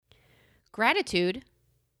Gratitude.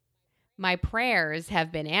 My prayers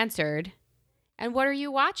have been answered. And what are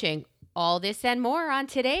you watching? All this and more on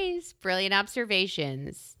today's Brilliant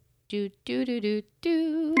Observations. Do, do, do, do,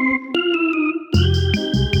 do.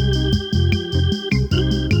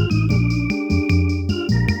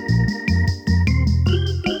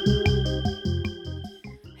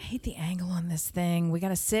 I hate the angle on this thing. We got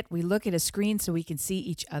to sit, we look at a screen so we can see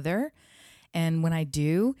each other. And when I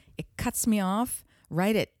do, it cuts me off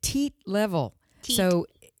right at teat level. Teat. So,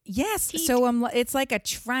 yes. Teat. So it's like a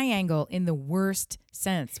triangle in the worst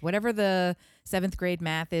sense. Whatever the 7th grade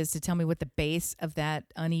math is to tell me what the base of that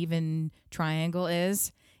uneven triangle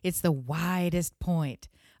is, it's the widest point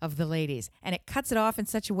of the ladies. And it cuts it off in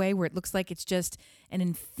such a way where it looks like it's just an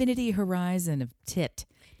infinity horizon of tit.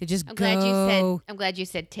 They just I'm go. glad you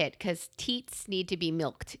said tit, because teats need to be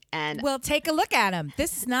milked. And Well, take a look at them.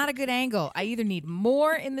 This is not a good angle. I either need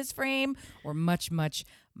more in this frame or much, much,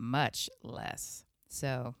 much less.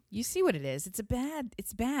 So you see what it is. It's bad.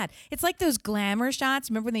 It's like those glamour shots.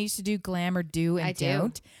 Remember when they used to do glamour do and I do.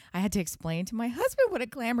 don't? I had to explain to my husband what a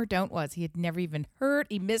glamour don't was. He had never even heard.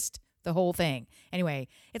 He missed the whole thing. Anyway,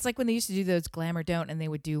 it's like when they used to do those glamour don't, and they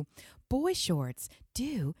would do boy shorts,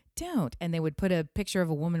 do, don't. And they would put a picture of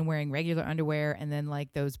a woman wearing regular underwear and then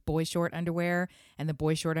like those boy short underwear, and the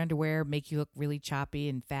boy short underwear make you look really choppy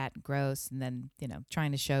and fat and gross. And then,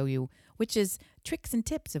 trying to show you, which is tricks and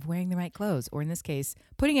tips of wearing the right clothes. Or in this case,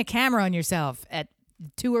 putting a camera on yourself at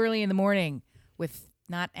too early in the morning with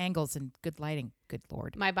not angles and good lighting. Good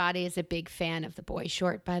Lord. my body is a big fan of the boy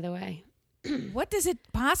short, by the way. What does it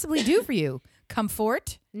possibly do for you?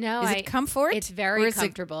 Comfort? No, Is it comfort? It's very Or is it-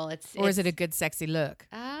 comfortable. Is it a good sexy look?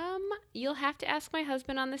 You'll have to ask my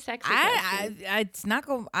husband on the sexy I question. it's not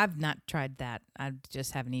go. I've not tried that. I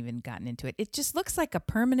just haven't even gotten into it. It just looks like a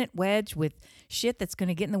permanent wedge with shit that's going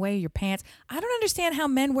to get in the way of your pants. I don't understand how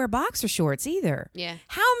men wear boxer shorts either. Yeah.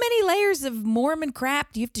 How many layers of Mormon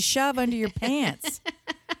crap do you have to shove under your pants?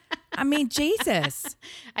 I mean, Jesus.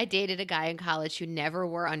 I dated a guy in college who never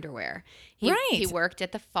wore underwear. He Right. worked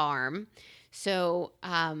at the farm. So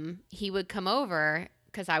he would come over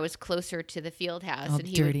because I was closer to the field house. All and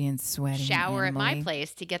he dirty would and sweaty. shower at my animally.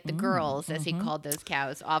 place to get the girls, as he called those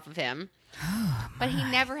cows, off of him. But he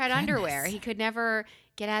never had underwear. He could never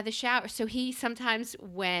get out of the shower. So he sometimes,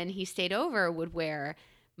 when he stayed over, would wear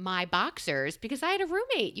my boxers because I had a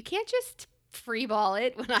roommate. You can't just free ball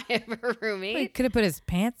it when I have a Well, he roommate. could have put his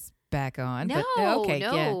pants back on. No, but, okay,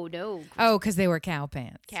 no, yeah. no. Oh, because they were cow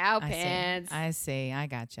pants. Cow I see. pants. I see. I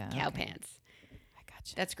gotcha. Cow Okay. pants. I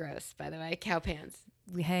gotcha. That's gross, by the way. Cow pants.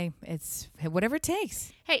 Hey, it's whatever it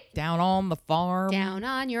takes. Hey, Down on the farm. down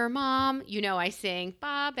on your mom. You know, I sing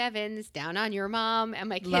Bob Evans, Down on Your Mom. And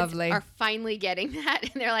my kids Lovely. are finally getting that.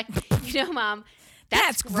 And they're like, Mom,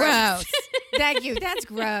 That's gross. Thank you. That's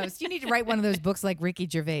gross. You need to write one of those books like Ricky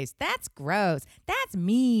Gervais. That's gross. That's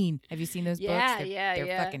mean. Have you seen those Yeah, books? yeah, They're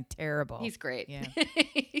yeah. fucking terrible. He's great. Yeah.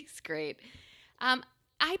 He's great.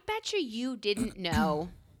 I bet you didn't know.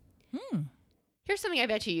 Here's something I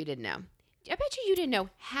bet you didn't know. I bet you didn't know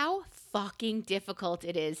how fucking difficult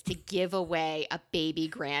it is to give away a baby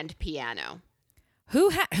grand piano. Who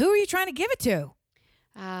are you trying to give it to?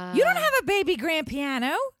 You don't have a baby grand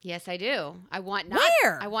piano. Yes, I do. I want not.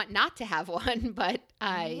 Where? I want not to have one, but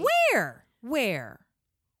I. Where?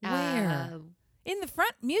 Uh, In the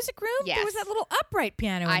front music room? There was yes. that little upright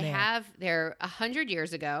piano in I there. have there 100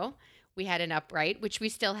 years ago. We had an upright, which we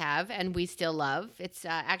still have and we still love. It's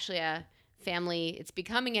actually a family. It's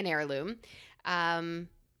becoming an heirloom.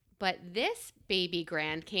 But this baby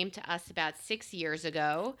grand came to us about 6 years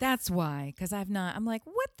ago. That's why, because I'm like,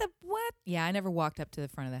 what? Yeah, I never walked up to the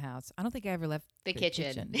front of the house. I don't think I ever left The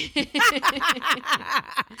kitchen.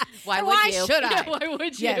 Why Why would you? should I? Why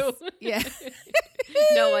would you? Yes. Yeah.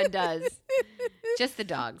 No one does. Just the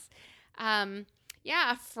dogs.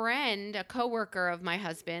 Yeah, a friend, a coworker of my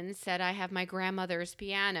husband said I have my grandmother's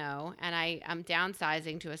piano and I'm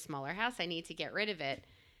downsizing to a smaller house. I need to get rid of it.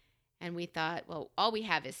 And we thought, well, all we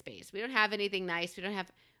have is space. We don't have anything nice.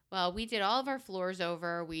 We did all of our floors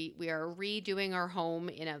over. We are redoing our home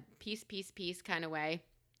in a piece kind of way.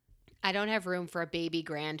 I don't have room for a baby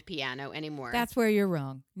grand piano anymore. That's where you're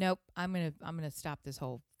wrong. Nope. I'm gonna stop this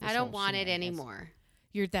whole. I don't whole want it shenanigans. anymore.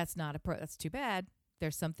 That's not that's too bad.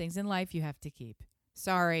 There's some things in life you have to keep.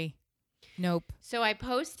 Sorry. Nope. So I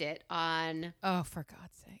post it on Oh, for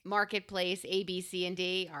God's sake. Marketplace, A, B, C, and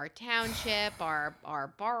D, our township, our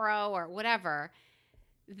borough, or whatever.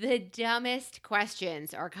 The dumbest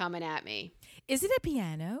questions are coming at me. Is it a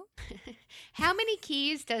piano? How many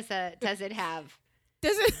keys does it have?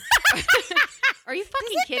 Does it? Are you fucking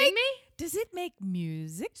it kidding me? Does it make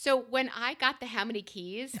music? So when I got the how many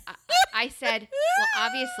keys, I said, well,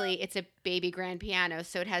 obviously it's a baby grand piano,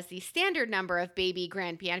 so it has the standard number of baby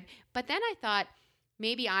grand piano. But then I thought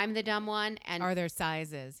maybe I'm the dumb one, and Are there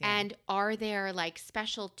sizes? Yeah. and are there like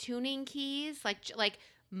special tuning keys, like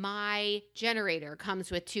my generator comes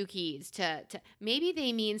with 2 keys to maybe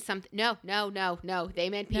they mean something. No, they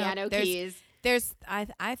meant piano keys.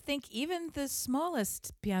 I think even the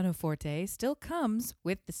smallest pianoforte still comes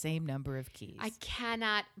with the same number of keys. I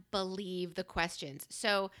cannot believe the questions.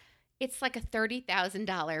 So it's like a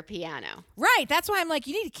 $30,000 piano. Right. That's why I'm like,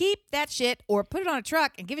 you need to keep that shit or put it on a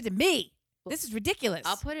truck and give it to me. This is ridiculous.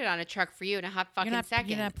 I'll put it on a truck for you in a hot fucking second.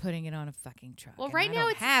 You're not putting it on a fucking truck. Well, And right now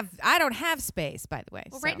I don't have space, by the way.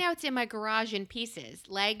 Well, so. right now it's in my garage in pieces,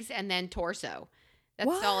 legs and then torso. That's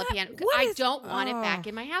What? all a piano. What I is- don't want it back oh.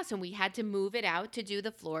 in my house, and we had to move it out to do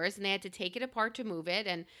the floors, and they had to take it apart to move it,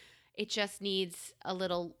 and it just needs a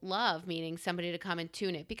little love, meaning somebody to come and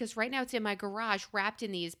tune it. Because right now it's in my garage, wrapped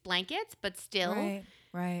in these blankets, but still,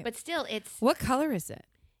 Right. but still, it's What color is it?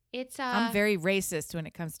 I'm very racist when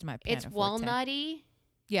it comes to my piano. it's walnutty.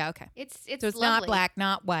 Yeah, okay. It's So it's lovely. not black,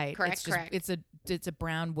 not white. Correct, It's just, correct. It's a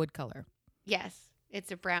brown wood color. Yes,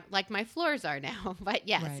 it's a brown, like my floors are now. But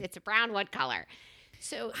yes, Right. it's a brown wood color.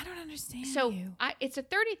 So I don't understand So you. it's a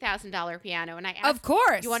 $30,000 piano, and I asked, Of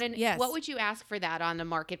course. you want to? Yes. What would you ask for that on the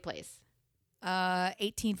marketplace?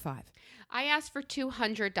 18.5 I asked for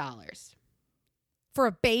 $200 for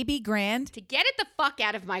a baby grand. to get it the fuck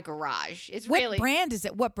out of my garage. Is What really brand is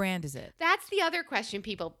it? What brand is it? that's the other question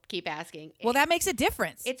people keep asking. Well, that makes a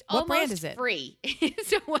difference. It's what brand almost is it? free.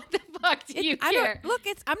 So what the fuck do you I care? don't look.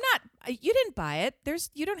 I'm not. You didn't buy it.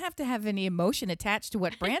 You don't have to have any emotion attached to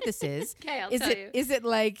what brand this is. Okay, I'll is tell it? you. Is it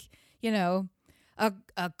like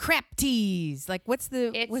a crap tease? Like what's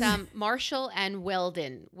the? It's what is it? Marshall and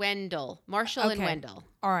Wendell. Marshall and Okay. Wendell.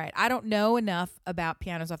 All right. I don't know enough about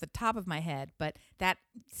pianos off the top of my head, but that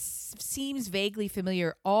seems vaguely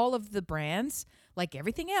familiar. All of the brands, like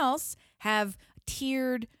everything else, have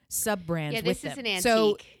tiered sub brands Yeah, with this is them. an antique.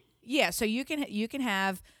 So yeah, so you can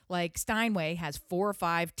have like Steinway has 4 or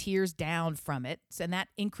 5 tiers down from it, and that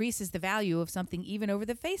increases the value of something even over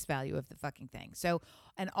the face value of the fucking thing. So,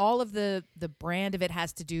 and all of the brand of it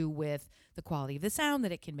has to do with the quality of the sound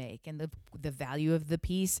that it can make and the value of the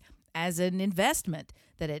piece as an investment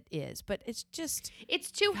that it is. But it's just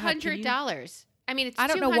It's can you- $200. I mean, it's I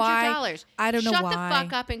don't know $200. why. I don't know Shut why. the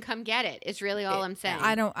fuck up and come get it. Is really all I'm saying.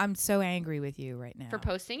 I'm so angry with you right now. For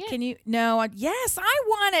posting it? Can you? No. Yes, I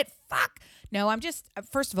want it. Fuck. No, I'm just.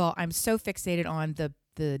 First of all, I'm so fixated on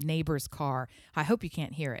the neighbor's car. I hope you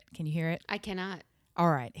can't hear it. Can you hear it? I cannot. All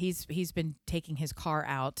right. He's been taking his car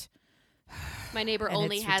out. My neighbor And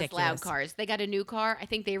only it's has ridiculous. loud cars. They got a new car. I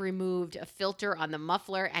think they removed a filter on the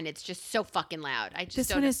muffler, and it's just so fucking loud. I just This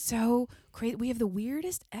don't. one is so crazy. We have the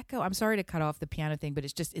weirdest echo. I'm sorry to cut off the piano thing, but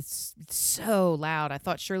it's so loud. I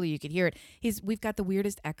thought surely you could hear it. We've got the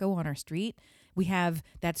weirdest echo on our street. We have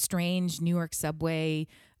that strange New York subway,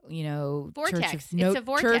 Vortex. Church It's a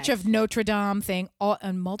vortex. Church of Notre Dame thing all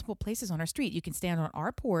in multiple places on our street. You can stand on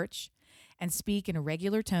our porch and speak in a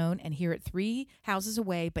regular tone and hear it 3 houses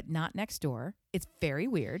away, but not next door. It's very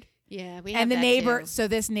weird. Yeah, we have And the that neighbor, too. so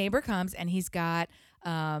this neighbor comes and he's got,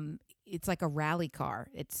 it's like a rally car.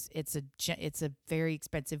 It's a very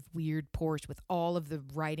expensive weird Porsche with all of the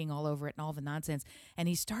writing all over it and all the nonsense. And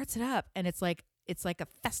he starts it up, and it's like a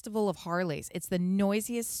festival of Harleys. It's the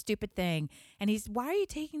noisiest, stupid thing. And why are you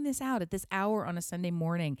taking this out at this hour on a Sunday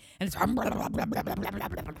morning? And it's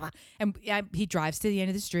and he drives to the end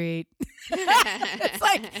of the street. it's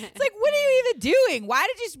like, what are you even doing? Why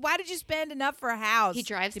did you spend enough for a house? He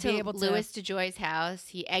drives be to able Louis DeJoy's house.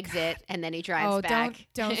 He exits, and then he drives back.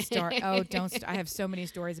 Don't start. Oh, don't start. I have so many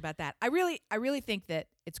stories about that. I really think that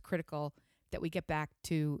it's critical that we get back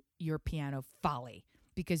to your piano folly,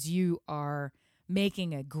 because you are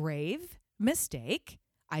making a grave mistake.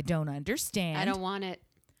 I don't understand. I don't want it.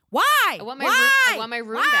 Why? I want my Why? room- I want my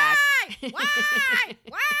room Why? back.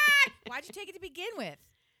 Why? Why'd you take it to begin with?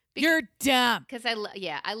 You're dumb. Because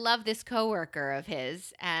I love this coworker of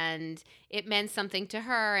his, and it meant something to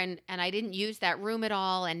her, and I didn't use that room at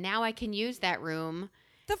all, and now I can use that room.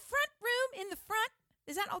 The front room in the front?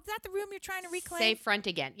 Is that the room you're trying to reclaim? Say front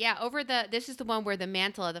again. Yeah, this is the one where the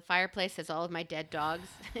mantle of the fireplace has all of my dead dogs.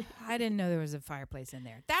 I didn't know there was a fireplace in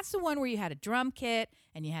there. That's the one where you had a drum kit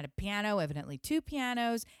and you had a piano, evidently 2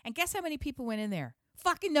 pianos. And guess how many people went in there?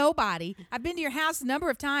 Fucking nobody. I've been to your house a number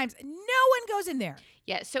of times. No one goes in there.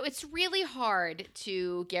 Yeah, so it's really hard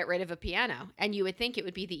to get rid of a piano, and you would think it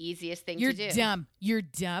would be the easiest thing You're to do. dumb. You're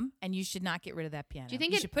dumb, and you should not get rid of that piano. Do you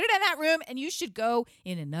think you it- should put it in that room, and you should go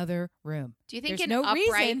in another room? Do you think There's an no upright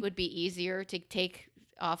reason. would be easier to take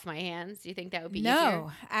off my hands? Do you think that would be easier?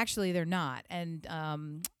 No, actually, they're not. And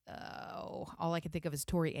all I can think of is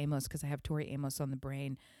Tori Amos because I have Tori Amos on the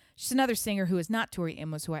brain. She's another singer who is not Tori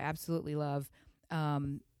Amos, who I absolutely love.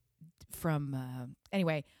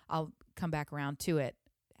 Anyway, I'll come back around to it.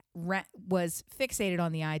 Was fixated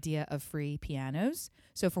on the idea of free pianos.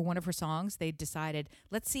 So for one of her songs, they decided,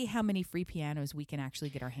 let's see how many free pianos we can actually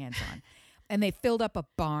get our hands on. And they filled up a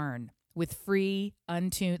barn with free,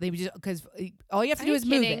 untuned. They just because all you have to do is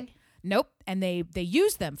move it. Nope. And they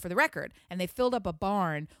used them for the record. And they filled up a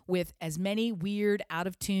barn with as many weird, out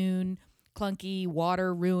of tune, clunky,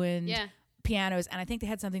 water ruined pianos. And I think they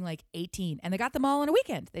had something like 18. And they got them all in a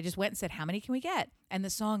weekend. They just went and said, how many can we get? And the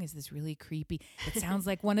song is this really creepy. It sounds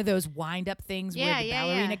like one of those wind up things where the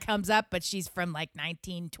ballerina comes up, but she's from like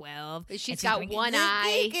 1912. She's got one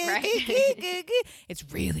eye. Right? It's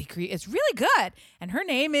really creepy. It's really good. And her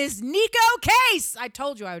name is Nico Case. I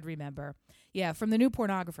told you I would remember. Yeah, from the New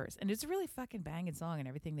Pornographers. And it's a really fucking banging song, and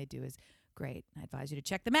everything they do is great. I advise you to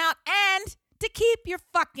check them out and to keep your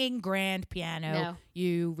fucking grand piano,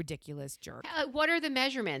 you ridiculous jerk. What are the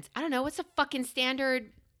measurements? I don't know. What's a fucking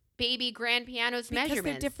standard baby grand piano's measurements? Because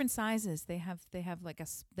they're different sizes. They have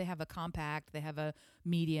a compact, they have a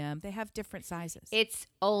medium, they have different sizes. It's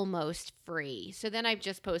almost free. So then I've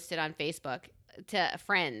just posted on Facebook to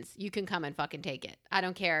friends, you can come and fucking take it. I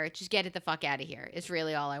don't care. Just get it the fuck out of here. It's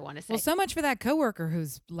really all I want to say. Well, so much for that coworker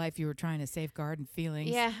whose life you were trying to safeguard and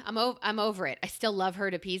feelings. Yeah, I'm over it. I still love her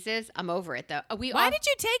to pieces. I'm over it though. Why did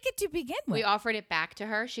you take it to begin with? We offered it back to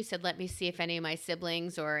her. She said, "Let me see if any of my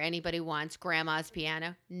siblings or anybody wants grandma's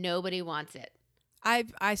piano." Nobody wants it.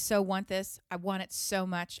 I so want this. I want it so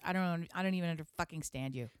much. I don't even fucking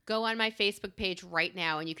stand you. Go on my Facebook page right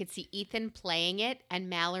now and you can see Ethan playing it and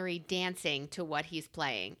Mallory dancing to what he's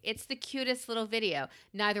playing. It's the cutest little video.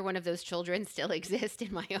 Neither one of those children still exist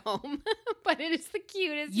in my home, but it is the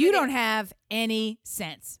cutest You video. don't have any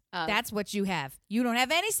sense. That's what you have. You don't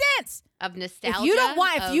have any sense. Of nostalgia.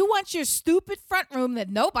 If you want your stupid front room that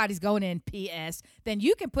nobody's going in, PS, then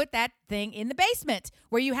you can put that thing in the basement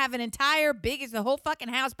where you have an entire big as the whole fucking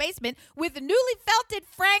house basement with a newly felted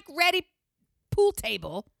Frank Ready pool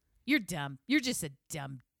table. You're dumb. You're just a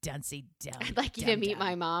dumb, duncy, dumb. I'd like you to meet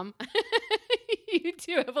my mom. You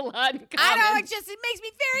two have a lot in common. I know. It makes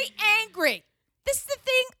me very angry. This is the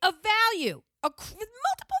thing of value.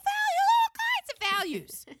 Multiple value, all kinds of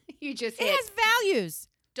values. It has values.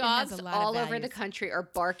 Dogs all over the country are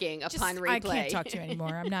barking upon replay. I can't talk to you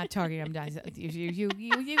anymore. I'm not talking. I'm done. You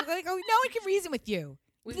like, no one can reason with you.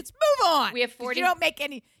 Let's move on. We have 40. You don't make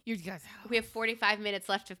any. We have 45 minutes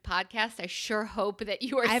left of podcast. I sure hope that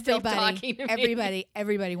you are still talking to me.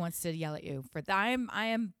 Everybody wants to yell at you for that. I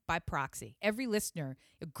am by proxy. Every listener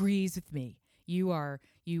agrees with me. You are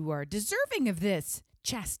deserving of this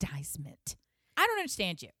chastisement. I don't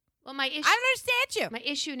understand you. Well, I don't understand you. My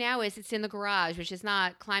issue now is it's in the garage, which is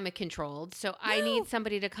not climate controlled. So I need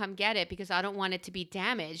somebody to come get it because I don't want it to be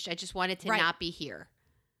damaged. I just want it to not be here.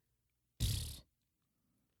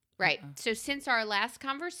 Right. So since our last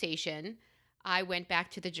conversation, I went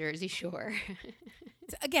back to the Jersey Shore.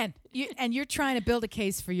 Again, you're trying to build a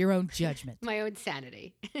case for your own judgment. My own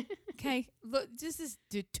sanity. Okay. Look, this is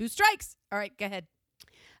 2 strikes. All right, go ahead.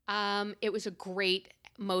 It was a great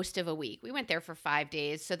most of a week. We went there for 5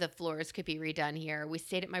 days so the floors could be redone here. We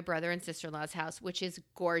stayed at my brother and sister-in-law's house, which is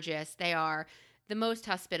gorgeous. They are the most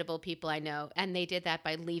hospitable people I know, and they did that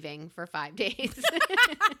by leaving for 5 days.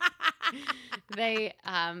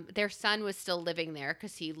 Their son was still living there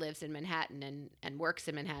because he lives in Manhattan and works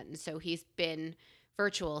in Manhattan, so he's been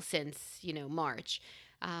virtual since, March.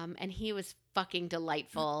 And he was fucking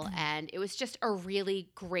delightful, and it was just a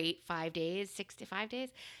really great 5 days, 6 to 5 days.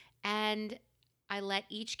 And I let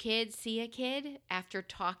each kid see a kid after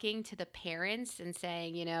talking to the parents and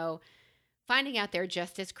saying, finding out they're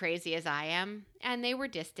just as crazy as I am. And they were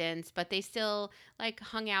distant, but they still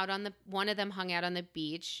one of them hung out on the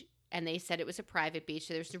beach, and they said it was a private beach,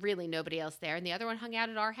 so there's really nobody else there. And the other one hung out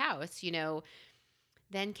at our house,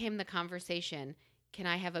 Then came the conversation, can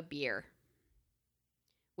I have a beer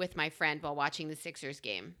with my friend while watching the Sixers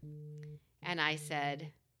game? And I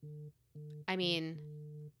said,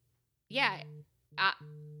 yeah,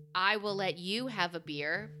 I will let you have a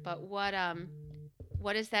beer, but what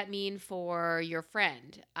does that mean for your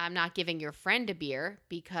friend? I'm not giving your friend a beer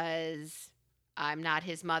because I'm not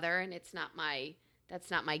his mother and it's not That's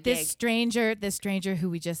not my gig. This stranger who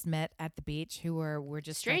we just met at the beach, who we're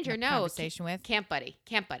just Stranger, striking up conversation with. Camp buddy.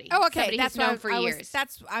 Oh, okay. Somebody That's he's known what for I years.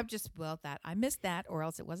 I missed that, or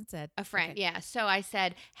else it wasn't said. A friend, Okay. yeah. So I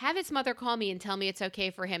said, have his mother call me and tell me it's okay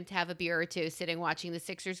for him to have a beer or two sitting watching the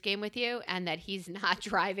Sixers game with you, and that he's not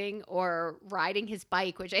driving or riding his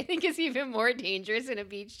bike, which I think is even more dangerous in a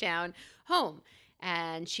beach town, home.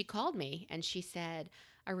 And she called me and she said,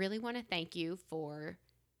 I really want to thank you for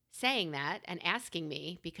saying that and asking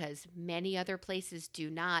me, because many other places do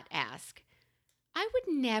not ask. I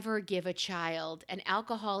would never give a child an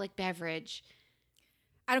alcoholic beverage.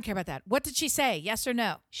 I don't care about that. What did she say? Yes or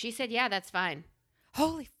no? She said, yeah, that's fine.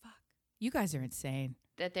 Holy fuck. You guys are insane.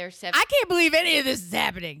 That they're I can't believe any of this is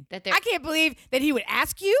happening. That they're- I can't believe that he would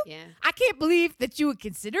ask you. Yeah. I can't believe that you would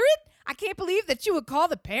consider it. I can't believe that you would call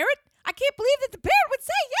the parent. I can't believe that the parent would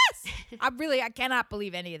say yes. I cannot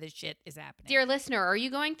believe any of this shit is happening. Dear listener, are you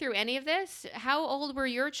going through any of this? How old were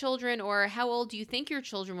your children, or how old do you think your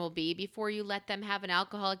children will be before you let them have an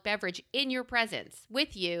alcoholic beverage in your presence,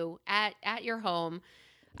 with you, at your home?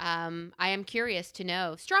 I am curious to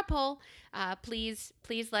know. Straw poll, please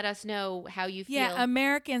let us know how you feel. Yeah,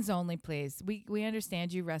 Americans only, please. We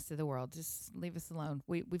understand you, rest of the world. Just leave us alone.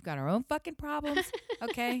 We've got our own fucking problems,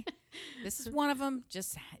 okay? This is one of them.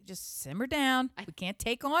 Just simmer down. We can't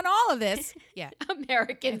take on all of this. Yeah.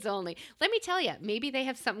 Americans only. Let me tell you, maybe they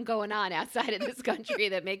have something going on outside of this country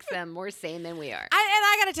that makes them more sane than we are.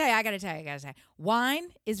 I gotta tell you,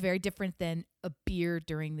 wine is very different than a beer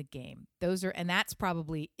during the game. And that's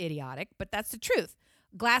probably idiotic, but that's the truth.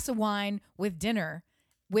 Glass of wine with dinner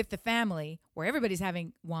with the family, where everybody's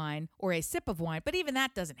having wine, or a sip of wine, but even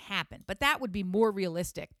that doesn't happen. But that would be more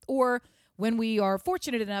realistic. Or when we are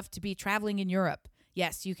fortunate enough to be traveling in Europe,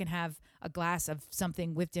 yes, you can have a glass of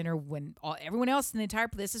something with dinner when everyone else in the entire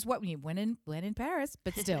place is what when in Paris,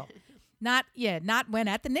 but still. Not when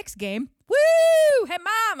at the Knicks game. Woo! Hey,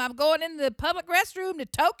 Mom, I'm going in the public restroom to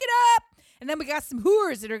toke it up. And then we got some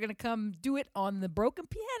whores that are going to come do it on the broken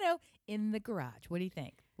piano in the garage. What do you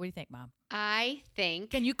think? What do you think, Mom? I think...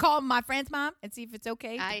 Can you call my friend's mom and see if it's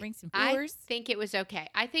okay to bring some whores? I think it was okay.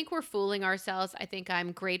 I think we're fooling ourselves. I think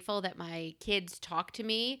I'm grateful that my kids talk to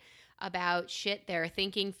me about shit they're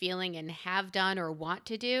thinking, feeling, and have done or want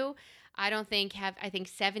to do. I think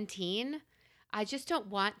 17... I just don't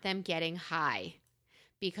want them getting high,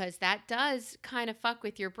 because that does kind of fuck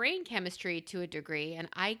with your brain chemistry to a degree. And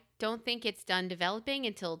I don't think it's done developing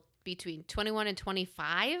until between 21 and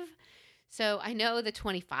 25. So I know the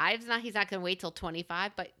 25's he's not going to wait till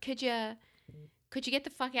 25, but could you get the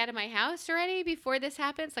fuck out of my house already before this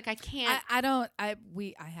happens? Like, I can't. I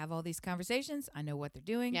have all these conversations. I know what they're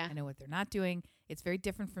doing. Yeah. I know what they're not doing. It's very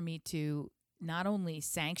different for me to not only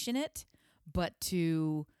sanction it, but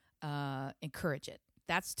to encourage it.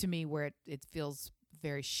 That's to me where it feels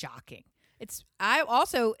very shocking. I don't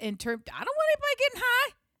want anybody getting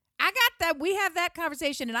high. I got that. We have that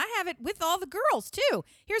conversation, and I have it with all the girls too.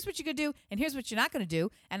 Here's what you're gonna do, and here's what you're not gonna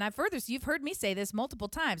do. And you've heard me say this multiple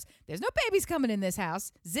times. There's no babies coming in this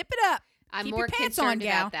house. Zip it up. I'm Keep more your pants concerned on,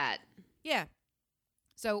 gal. about that. Yeah.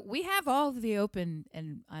 So we have all of the open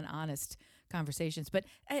and honest conversations, but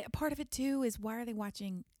part of it too is, why are they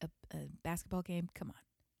watching a basketball game? Come on.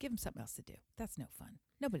 Give them something else to do. That's no fun.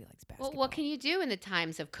 Nobody likes basketball. Well, what can you do in the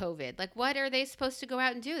times of COVID? Like, what are they supposed to go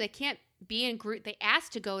out and do? They can't be in group. They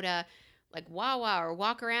asked to go to like Wawa or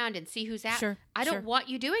walk around and see who's out. Sure, I don't want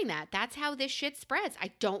you doing that. That's how this shit spreads. I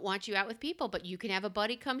don't want you out with people, but you can have a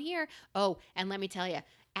buddy come here. Oh, and let me tell you,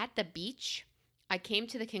 at the beach, I came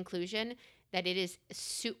to the conclusion that it is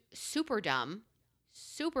super dumb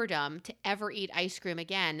to ever eat ice cream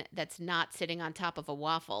again that's not sitting on top of a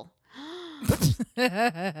waffle.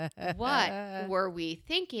 What were we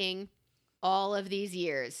thinking all of these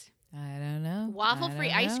years? I don't know. Waffle-free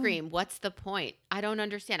ice cream. What's the point? I don't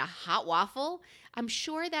understand. A hot waffle? I'm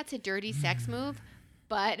sure that's a dirty sex move,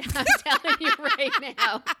 but I'm telling you right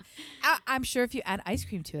now. I'm sure if you add ice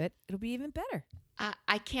cream to it, it'll be even better.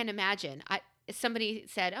 I can't imagine. Somebody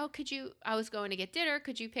said, I was going to get dinner.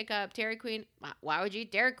 Could you pick up Dairy Queen? Why would you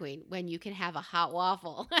eat Dairy Queen when you can have a hot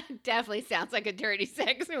waffle? Definitely sounds like a dirty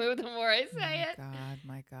sex move the more I say it.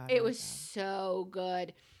 My God. It was so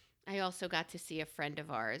good. I also got to see a friend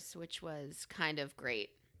of ours, which was kind of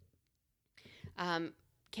great.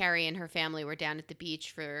 Carrie and her family were down at the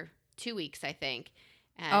beach for 2 weeks, I think.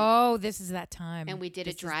 And this is that time. And we did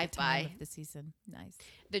a this drive-by. is the time of the season. Nice.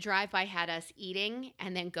 The drive-by had us eating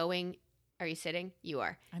and then going. Are you sitting? You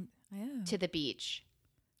are. I am. To the beach.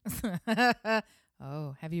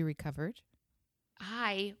 Oh, have you recovered?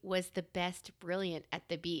 I was the best brilliant at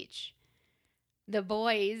the beach. The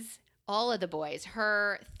boys all of the boys,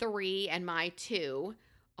 her 3 and my 2,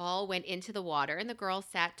 all went into the water, and the girls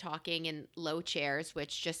sat talking in low chairs,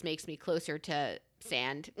 which just makes me closer to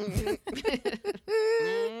sand.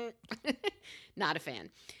 Not a fan.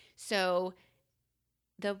 So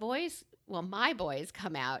the boys, well, my boys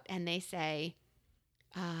come out and they say,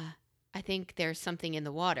 I think there's something in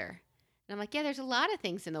the water. And I'm like, yeah, there's a lot of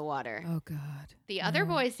things in the water. Oh, God. The other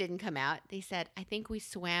boys didn't come out. They said, I think we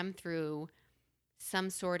swam through some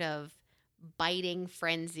sort of biting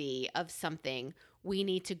frenzy of something. We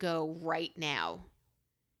need to go right now.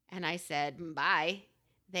 And I said, bye.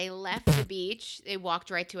 They left the beach. They walked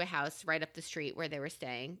right to a house right up the street where they were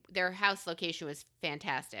staying. Their house location was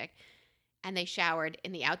fantastic. And they showered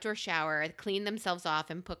in the outdoor shower, cleaned themselves off,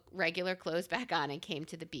 and put regular clothes back on and came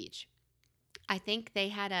to the beach. I think they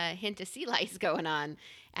had a hint of sea lice going on,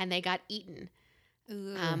 and they got eaten.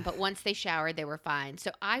 But once they showered, they were fine.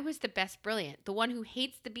 So I was the best brilliant. The one who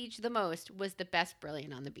hates the beach the most was the best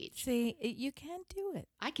brilliant on the beach. See, you can do it.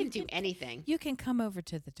 I can do anything. You can come over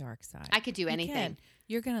to the dark side. I could do anything.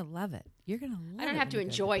 You're going to love it. You're going to love it. I don't have to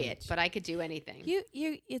enjoy it, but I could do anything.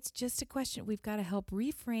 It's just a question. We've got to help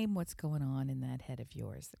reframe what's going on in that head of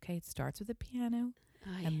yours. Okay, it starts with a piano,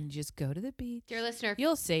 and you just go to the beach. Dear listener,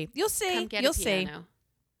 you'll see. You'll see. Come get You'll a see. piano.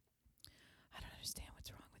 I don't understand what's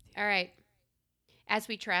wrong with you. All right. As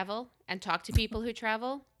we travel and talk to people who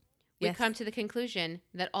travel, we Yes. come to the conclusion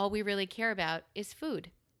that all we really care about is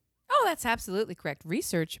food. Oh, that's absolutely correct.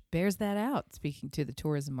 Research bears that out, speaking to the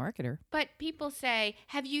tourism marketer. But people say,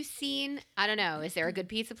 have you seen, I don't know, is there a good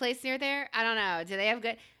pizza place near there? I don't know. Do they have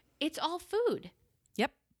good? It's all food.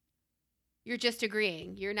 Yep. You're just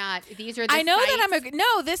agreeing. You're not. These are the I know that sites.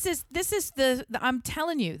 no, this is the I'm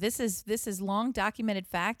telling you, this is long documented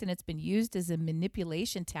fact, and it's been used as a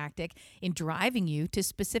manipulation tactic in driving you to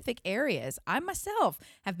specific areas. I myself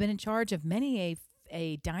have been in charge of many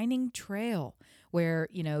a dining trail where,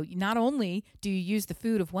 not only do you use the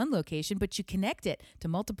food of one location, but you connect it to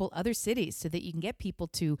multiple other cities so that you can get people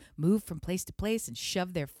to move from place to place and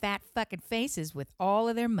shove their fat fucking faces with all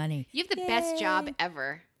of their money. You have the best job Yay.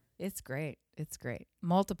 ever. It's great. It's great.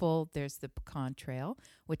 Multiple. There's the pecan trail,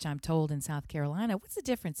 which I'm told in South Carolina. What's the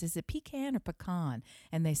difference? Is it pecan or pecan?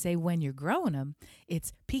 And they say when you're growing them,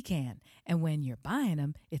 it's pecan. And when you're buying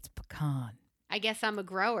them, it's pecan. I guess I'm a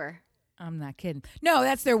grower. I'm not kidding. No,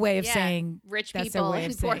 that's their way of Yeah, saying rich that's their people way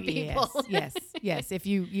and of poor saying, people. Yes. If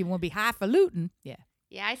you want to be highfalutin, yeah.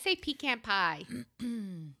 Yeah, I say pecan pie.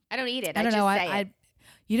 I don't eat it. I don't just know. say it.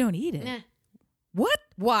 You don't eat it. Nah. What?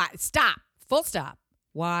 Why? Stop. Full stop.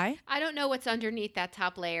 Why? I don't know what's underneath that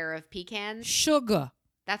top layer of pecans. Sugar.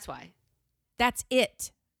 That's why. That's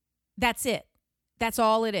it. That's it. That's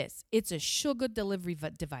all it is. It's a sugar delivery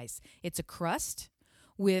device. It's a crust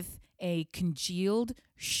with a congealed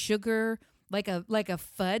sugar, like a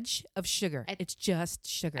fudge of sugar. It's just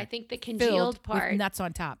sugar. I think the filled congealed part. with nuts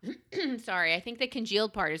on top. Sorry, I think the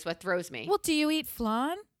congealed part is what throws me. Well, do you eat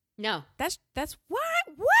flan? No, That's what?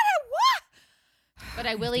 but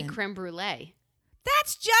I will eat creme brulee.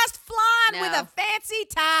 That's just flan No. with a fancy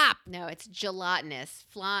top. No, it's gelatinous.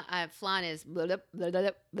 Flan is.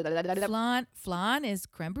 Flan is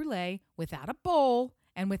creme brulee without a bowl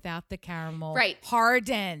and without the caramel. Right.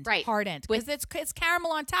 Hardened. Right. Hardened. Because it's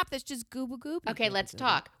caramel on top that's just gooba gooba. Okay, let's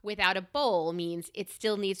talk. Without a bowl means it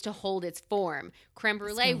still needs to hold its form. Creme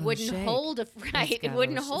brulee wouldn't hold a It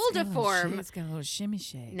wouldn't hold a form. It's got a little shimmy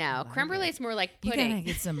shake. No, creme brulee is more like You pudding. gotta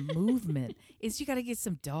get some movement. You gotta get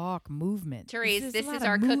some dark movement. Therese, this a lot is of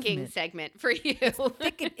our cooking movement. segment for you.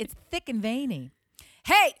 It's thick and veiny.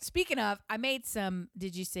 Hey, speaking of, I made some.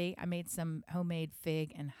 Did you see? I made some homemade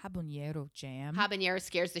fig and habanero jam. Habanero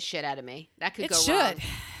scares the shit out of me. That could It go should. wrong.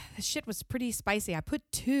 The shit was pretty spicy. I put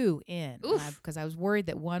 2 in Oof. because I was worried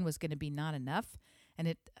that one was going to be not enough, and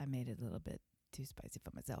I made it a little bit too spicy for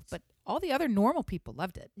myself. But all the other normal people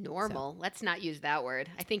loved it. Normal. Let's not use that word.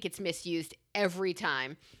 I think it's misused every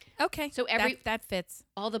time. So, okay, So that fits.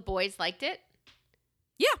 All the boys liked it?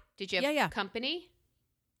 Yeah. Did you have Yeah. company?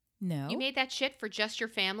 No. You made that shit for just your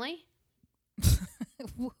family?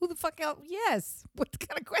 Who the fuck else? Yes. What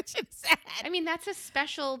kind of question is that? I mean, that's a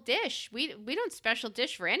special dish. We don't special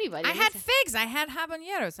dish for anybody. I had figs. I had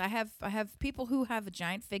habaneros. I have people who have a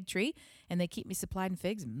giant fig tree, and they keep me supplied in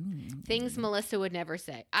figs. things Melissa would never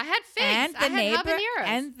say. I had figs. And I had habaneros.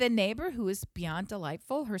 and the neighbor who is beyond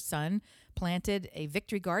delightful. Her son planted a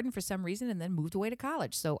victory garden for some reason and then moved away to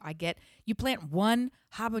college. So you plant one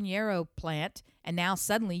habanero plant, and now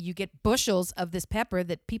suddenly you get bushels of this pepper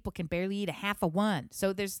that people can barely eat a half of one.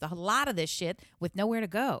 So there's a lot of this shit with nowhere to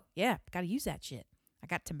go. Yeah, got to use that shit. I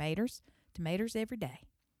got tomatoes every day.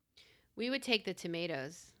 We would take the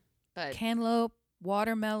tomatoes, but Cantaloupe,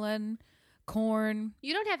 watermelon, corn.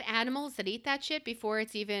 You don't have animals that eat that shit before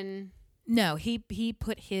it's even. No, he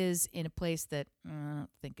put his in a place that I don't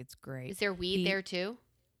think it's great. Is there weed there too?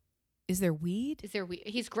 Is there weed? Is there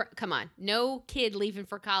weed? Come on. No kid leaving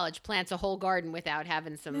for college plants a whole garden without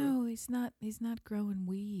having some. No, he's not. He's not growing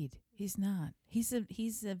weed. He's not. He's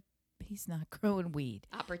not growing weed.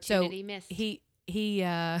 Opportunity missed. He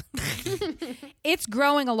it's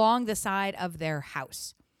growing along the side of their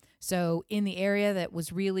house. So in the area that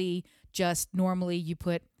was really just normally you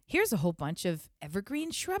put, here's a whole bunch of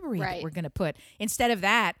evergreen shrubbery that we're going to put. Instead of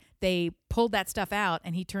that, they pulled that stuff out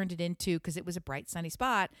and he turned it into, because it was a bright sunny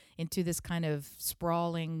spot, into this kind of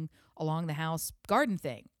sprawling along the house garden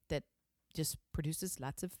thing that just produces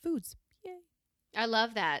lots of foods. Yay. I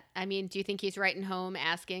love that. I mean, do you think he's writing home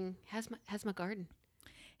asking, how's my garden?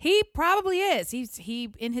 He probably is.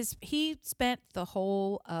 He spent the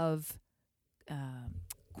whole of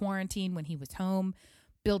quarantine when he was home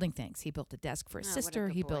building things. He built a desk for his sister.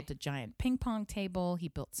 He built a giant ping pong table. He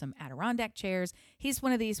built some Adirondack chairs. He's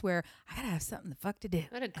one of these where I gotta have something the fuck to do.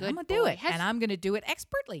 What a good I'm gonna do it, and I'm gonna do it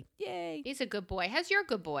expertly. Yay! He's a good boy. How's your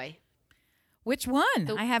good boy? Which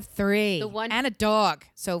one? I have 3. The one and a dog,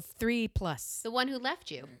 so 3 plus. The one who left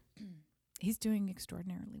you. He's doing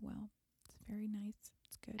extraordinarily well. It's very nice.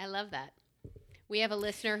 It's good. I love that. We have a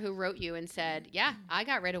listener who wrote you and said, "Yeah, I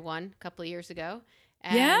got rid of one a couple of years ago."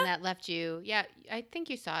 And that left you. Yeah, I think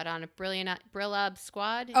you saw it on a Brillub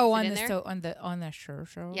Squad. Oh, on the show.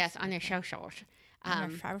 Yes, on the show.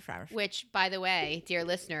 Which, by the way, dear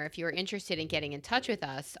listener, if you're interested in getting in touch with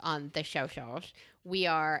us on the show, we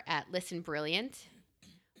are at Listen Brilliant,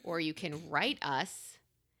 or you can write us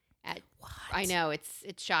at. What? I know it's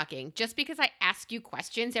shocking. Just because I ask you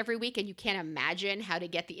questions every week and you can't imagine how to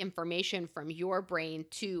get the information from your brain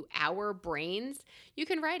to our brains, you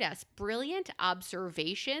can write us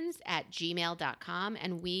brilliantobservations@gmail.com,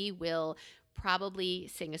 and we will probably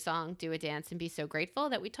sing a song, do a dance, and be so grateful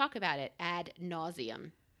that we talk about it ad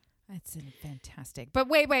nauseum. That's fantastic. But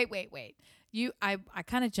wait. I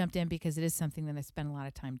kind of jumped in because it is something that I spend a lot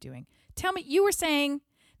of time doing. Tell me, you were saying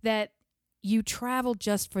that you travel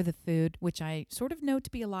just for the food, which I sort of know to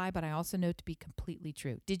be a lie, but I also know to be completely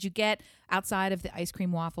true. Did you get, outside of the ice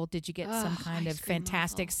cream waffle, did you get some kind of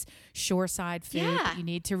fantastic shoreside food that you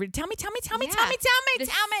need to tell me. The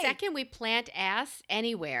second we plant ass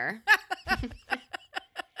anywhere,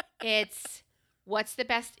 it's what's the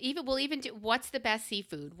best, what's the best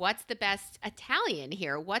seafood? What's the best Italian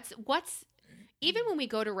here? What's even when we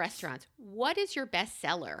go to restaurants, what is your best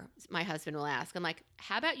seller? My husband will ask. I'm like,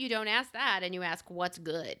 how about you don't ask that and you ask what's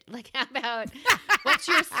good? Like, how about what's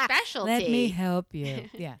your specialty? Let me help you.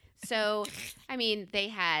 Yeah. So, I mean, they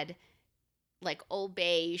had like Old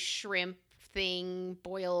Bay shrimp thing,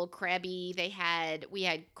 boiled crabby. We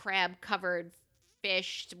had crab covered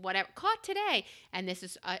fish, whatever, caught today. And this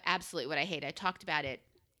is absolutely what I hate. I talked about it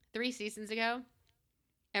 3 seasons ago.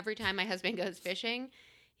 Every time my husband goes fishing,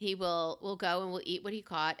 we'll go and we'll eat what he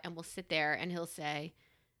caught, and we'll sit there and he'll say,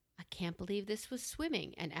 I can't believe this was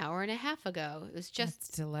swimming an hour and a half ago. It was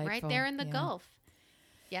just right there in the Gulf.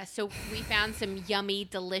 Yeah, so we found some yummy,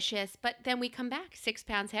 delicious, but then we come back 6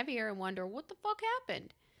 pounds heavier and wonder what the fuck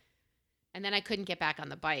happened. And then I couldn't get back on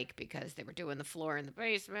the bike because they were doing the floor in the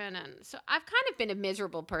basement. And so I've kind of been a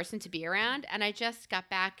miserable person to be around. And I just got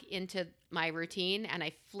back into my routine and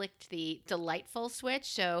I flicked the delightful switch.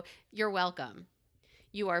 So you're welcome.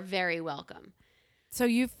 You are very welcome. So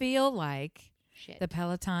you feel like the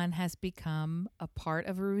Peloton has become a part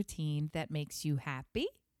of a routine that makes you happy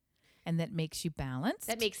and that makes you balanced?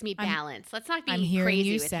 That makes me balanced. Let's not be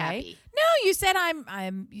crazy with happy. No, you said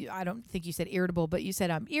I don't think you said irritable, but you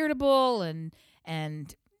said I'm irritable and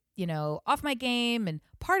off my game, and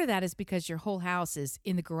part of that is because your whole house is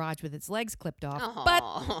in the garage with its legs clipped off. Aww. But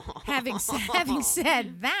having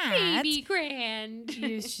said that, baby grand,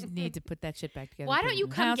 you should need to put that shit back together. Why don't you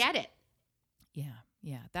come get it? Yeah,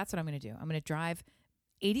 that's what I'm going to do. I'm going to drive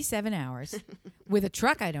 87 hours with a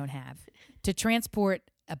truck I don't have to transport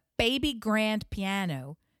a baby grand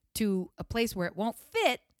piano to a place where it won't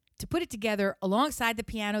fit, to put it together alongside the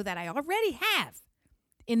piano that I already have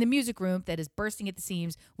in the music room that is bursting at the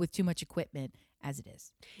seams with too much equipment as it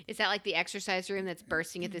is. Is that like the exercise room that's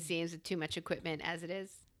bursting at the seams with too much equipment as it is?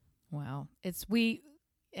 Well,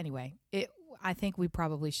 I think we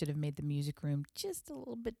probably should have made the music room just a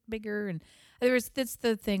little bit bigger. And that's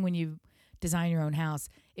the thing when you design your own house.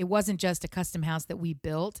 It wasn't just a custom house that we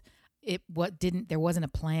built. there wasn't a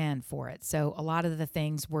plan for it. So a lot of the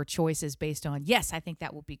things were choices based on, yes, I think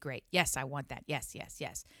that will be great. Yes, I want that. Yes, yes,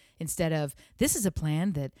 yes. Instead of, this is a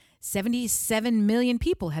plan that 77 million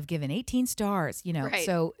people have given 18 stars, Right.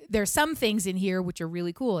 So there's some things in here which are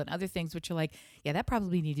really cool and other things which are like, yeah, that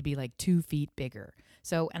probably need to be like 2 feet bigger.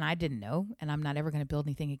 So, and I didn't know, and I'm not ever going to build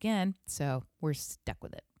anything again. So we're stuck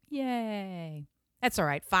with it. Yay. That's all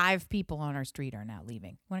right. 5 people on our street are now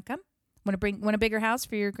leaving. Want to come? Want a bigger house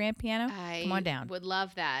for your grand piano? Come on down. Would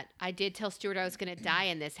love that. I did tell Stuart I was going to die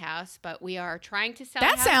in this house, but we are trying to sell.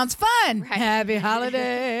 That sounds fun. Right. Happy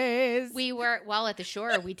holidays. We were while at the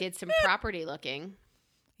shore. We did some property looking.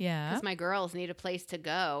 Yeah. Because my girls need a place to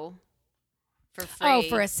go for free. Oh,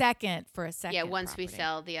 for a second. Yeah. Once we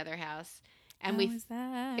sell the other house, and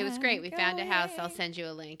it was great. We found a house. I'll send you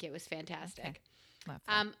a link. It was fantastic.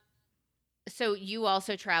 Okay. So you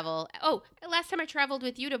also travel. Oh, last time I traveled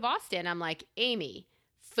with you to Boston, I'm like, Amy,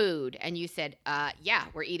 food. And you said, yeah,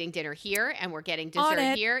 we're eating dinner here and we're getting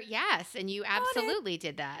dessert here. Yes. And you absolutely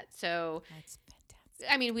did that. So that's fantastic.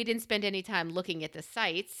 I mean, we didn't spend any time looking at the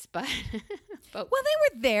sites, but well,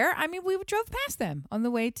 they were there. I mean, we drove past them on the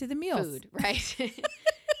way to the meals. Food, right?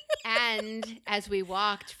 And as we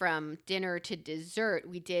walked from dinner to dessert,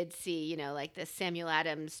 we did see, like the Samuel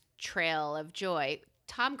Adams Trail of Joy.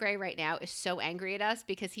 Tom Gray right now is so angry at us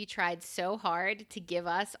because he tried so hard to give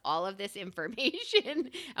us all of this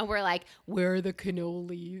information. And we're like, where are the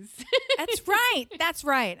cannolis? That's right. That's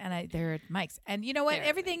right. And they're at Mike's. And you know what? They're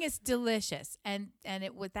Everything is delicious. And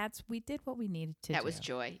we did what we needed to do. That was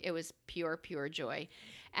joy. It was pure, pure joy.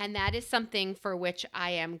 And that is something for which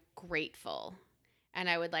I am grateful. And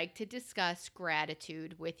I would like to discuss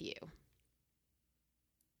gratitude with you.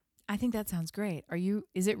 I think that sounds great.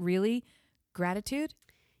 Is it really gratitude?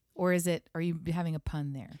 Or are you having a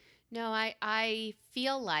pun there? No, I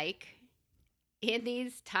feel like in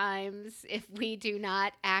these times, if we do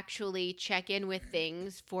not actually check in with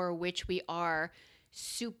things for which we are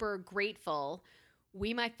super grateful,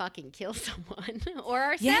 we might fucking kill someone or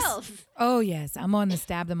ourselves. Yes. Oh, yes. I'm on the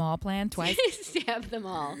stab them all plan twice. Stab them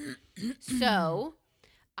all. So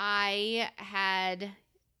I had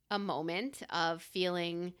a moment of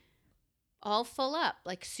feeling all full up,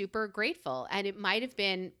 like super grateful. And it might have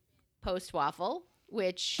been post-waffle,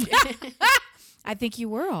 which... I think you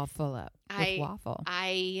were all full up with waffle.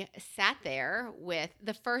 I sat there with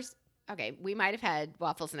the first... Okay, we might have had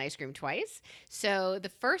waffles and ice cream twice. So the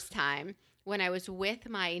first time when I was with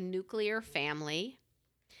my nuclear family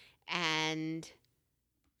and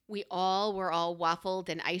we all were all waffled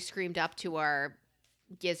and ice creamed up to our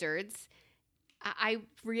gizzards, I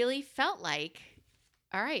really felt like,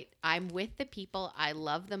 all right, I'm with the people I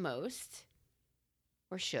love the most,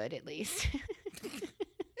 or should at least.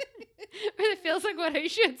 It feels like what I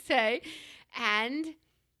should say. And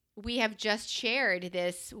we have just shared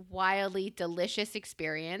this wildly delicious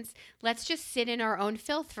experience. Let's just sit in our own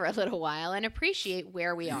filth for a little while and appreciate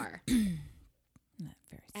where we are.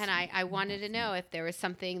 And I wanted to know if there was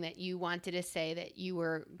something that you wanted to say that you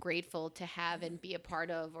were grateful to have and be a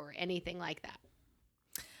part of or anything like that.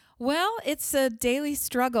 Well, it's a daily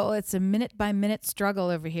struggle. It's a minute-by-minute struggle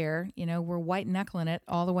over here. We're white-knuckling it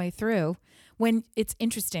all the way through. When it's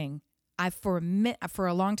interesting, for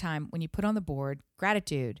a long time, when you put on the board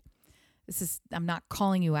gratitude, I'm not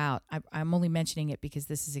calling you out. I'm only mentioning it because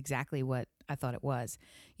this is exactly what I thought it was.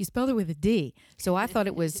 You spelled it with a D, so I thought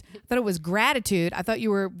it was gratitude. I thought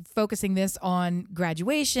you were focusing this on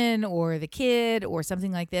graduation or the kid or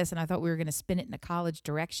something like this, and I thought we were going to spin it in a college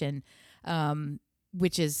direction,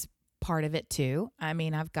 which is part of it too. I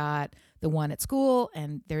mean, I've got the one at school,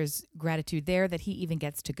 and there's gratitude there that he even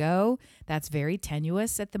gets to go. That's very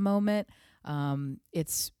tenuous at the moment.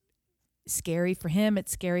 It's scary for him.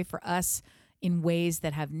 It's scary for us in ways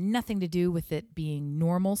that have nothing to do with it being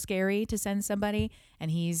normal scary to send somebody.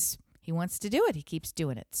 And he wants to do it. He keeps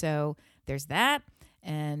doing it. So there's that.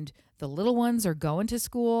 And the little ones are going to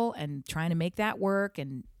school and trying to make that work.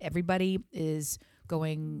 And everybody is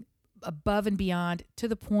going above and beyond to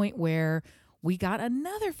the point where we got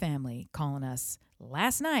another family calling us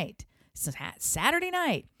last night, Saturday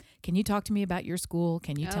night. Can you talk to me about your school?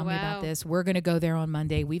 Can you tell me about this? We're going to go there on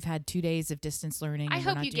Monday. We've had 2 days of distance learning. I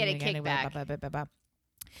hope you get a kickback.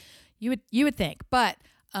 You would think, but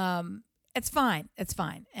it's fine. It's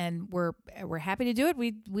fine, and we're happy to do it.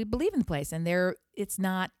 We believe in the place, and it's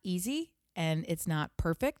not easy and it's not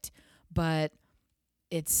perfect, but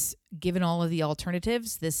it's given all of the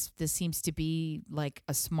alternatives. This seems to be like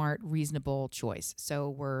a smart, reasonable choice. So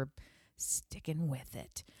we're sticking with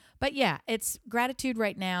it. But yeah, it's gratitude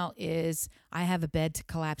right now is I have a bed to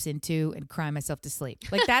collapse into and cry myself to sleep.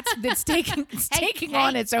 Like it's taking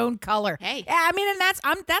on its own color. Hey. Yeah, I mean, and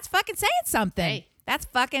that's fucking saying something. Hey. That's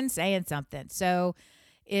fucking saying something. So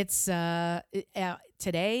it's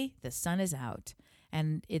today the sun is out.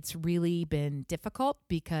 And it's really been difficult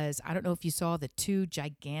because I don't know if you saw the two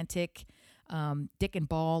gigantic dick and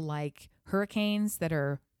ball like hurricanes that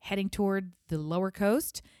are heading toward the lower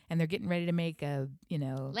coast, and they're getting ready to make a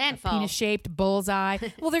landfall, penis-shaped bullseye.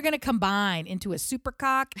 Well, they're going to combine into a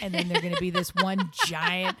supercock, and then they're going to be this one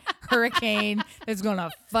giant hurricane that's going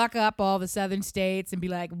to fuck up all the southern states and be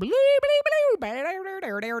like, blue,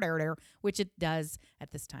 which it does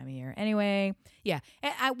at this time of year. Anyway, yeah,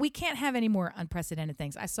 we can't have any more unprecedented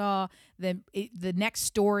things. I saw the next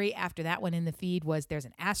story after that one in the feed was there's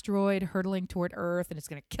an asteroid hurtling toward Earth, and it's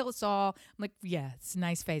going to kill us all. I'm like, yeah, it's a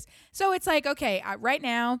nice face. So it's like, okay, right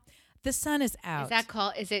now, the sun is out.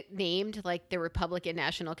 Is it named like the Republican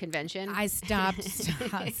National Convention? Stop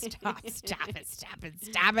it.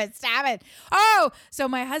 Oh, so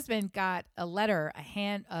my husband got a letter,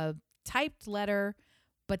 a typed letter,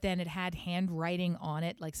 but then it had handwriting on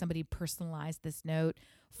it, like somebody personalized this note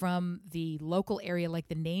from the local area, like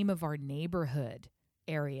the name of our neighborhood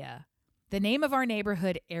area. The name of our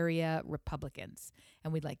neighborhood area Republicans.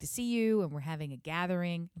 And we'd like to see you, and we're having a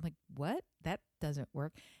gathering. I'm like, what? That doesn't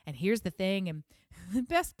work. And here's the thing. And the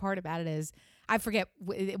best part about it is, I forget,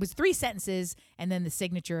 it was 3 sentences and then the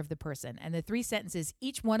signature of the person. And the 3 sentences,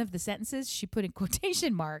 each one of the sentences, she put in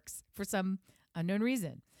quotation marks for some unknown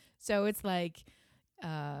reason. So it's like,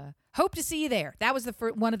 hope to see you there. That was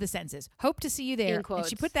one of the sentences. Hope to see you there. In quotes. And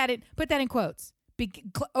she put that in quotes.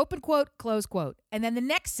 Open quote, close quote. And then the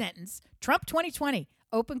next sentence, Trump 2020,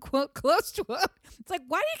 open quote, close quote. It's like,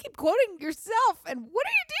 why do you keep quoting yourself? And what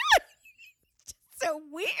are you doing? It's just so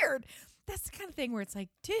weird. That's the kind of thing where it's like,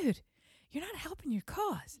 dude, you're not helping your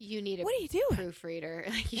cause. You need what are you doing? Proofreader.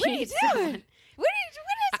 What are you doing?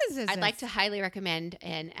 What is this? I'd like to highly recommend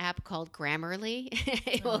an app called Grammarly.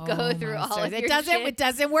 It will go through all of your shit. It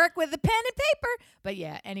doesn't work with the pen and paper. But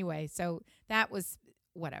yeah, anyway, so that was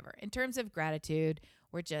whatever. In terms of gratitude,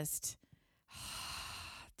 we're just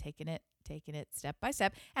taking it step by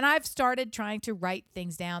step. And I've started trying to write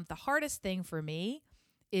things down. The hardest thing for me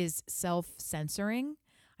is self-censoring.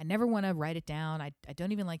 I never want to write it down. I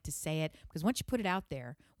don't even like to say it because once you put it out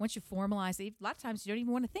there, once you formalize it, a lot of times you don't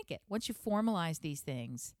even want to think it. Once you formalize these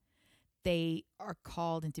things, they are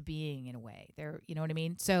called into being in a way. You know what I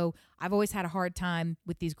mean? So I've always had a hard time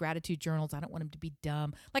with these gratitude journals. I don't want them to be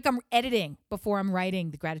dumb. Like I'm editing before I'm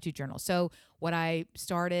writing the gratitude journal. So what I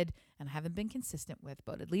started, and I haven't been consistent with,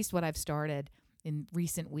 but at least what I've started in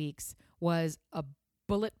recent weeks was a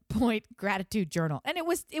bullet point gratitude journal. And it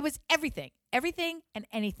was everything and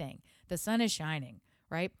anything. The sun is shining.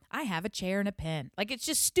 Right? I have a chair and a pen. Like, it's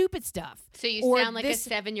just stupid stuff. So you sound like a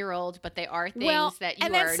 7-year-old, but they are things that you are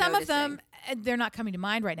noticing. And then some of them, they're not coming to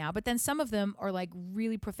mind right now, but then some of them are like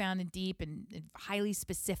really profound and deep and highly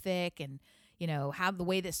specific, and, you know, how the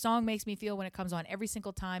way this song makes me feel when it comes on every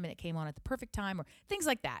single time and it came on at the perfect time, or things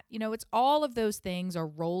like that. You know, it's all of those things are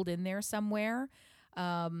rolled in there somewhere.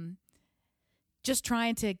 Just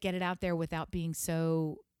trying to get it out there without being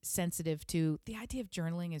so sensitive to the idea of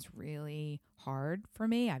journaling is really hard for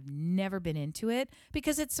me. I've never been into it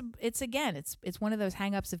because it's one of those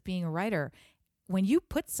hang-ups of being a writer. When you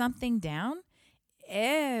put something down,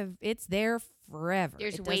 it's there forever.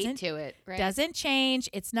 There's weight to it, right? Doesn't change.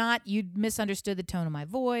 It's not, you misunderstood the tone of my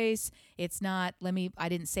voice. It's not, I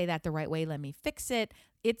didn't say that the right way, let me fix it.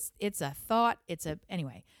 It's a thought.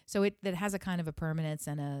 Anyway. So it has a kind of a permanence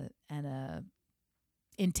and a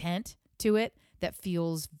intent to it that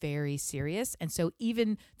feels very serious. And so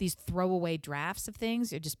even these throwaway drafts of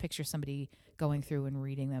things, you just picture somebody going through and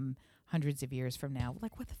reading them hundreds of years from now.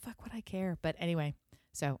 Like, what the fuck would I care? But anyway,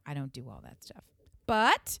 so I don't do all that stuff.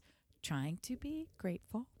 But trying to be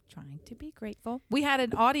grateful. We had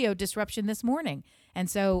an audio disruption this morning. And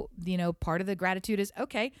so, you know, part of the gratitude is,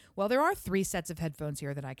 okay, well, there are 3 sets of headphones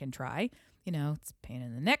here that I can try. You know, it's a pain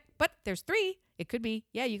in the neck, but there's 3. It could be,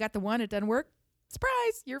 yeah, you got the one, it doesn't work.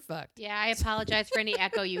 Surprise, you're fucked. Yeah, I apologize for any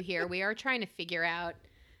echo you hear. We are trying to figure out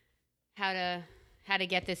how to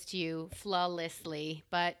get this to you flawlessly.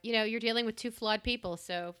 But, you know, you're dealing with 2 flawed people,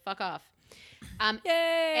 so fuck off.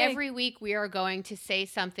 Yay! Every week we are going to say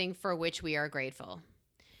something for which we are grateful.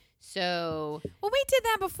 So, well, we did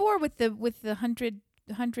that before with the 100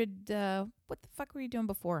 what the fuck were you doing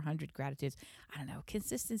before 100 gratitudes? I don't know.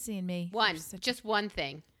 Consistency in me. Just one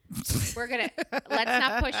thing. We're going to, let's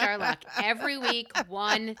not push our luck. Every week,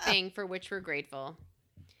 one thing for which we're grateful.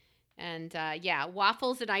 And yeah,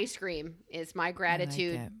 waffles and ice cream is my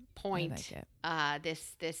gratitude point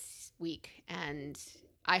this week, and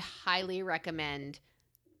I highly recommend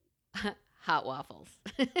hot waffles.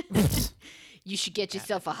 You should get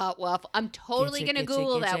yourself a hot waffle. I'm totally going to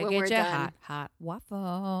Google that when we're done. Hot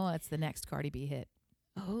waffle. That's the next Cardi B hit.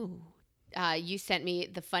 Oh. You sent me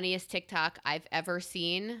the funniest TikTok I've ever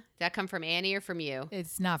seen. Did that come from Annie or from you?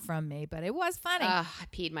 It's not from me, but it was funny. I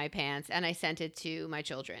peed my pants, and I sent it to my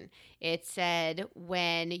children. It said,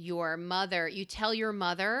 when you tell your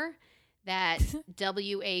mother that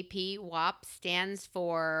WAP stands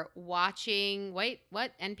for watching,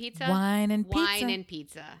 what? And pizza? Wine and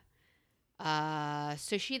pizza.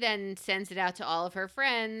 So she then sends it out to all of her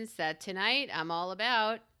friends that tonight I'm all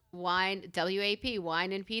about wine, WAP,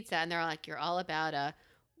 wine and pizza. And they're like, you're all about a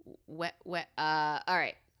all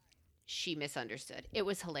right. She misunderstood. It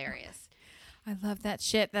was hilarious. I love that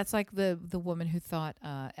shit. That's like the woman who thought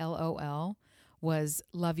LOL was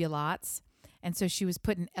love you lots. And so she was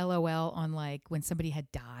putting LOL on like when somebody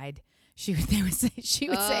had died. She would say,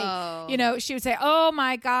 oh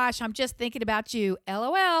my gosh, I'm just thinking about you.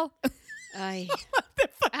 LOL. I'm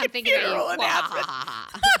thinking about you.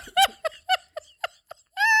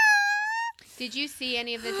 Did you see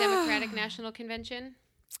any of the Democratic National Convention?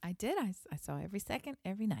 I did. I saw every second,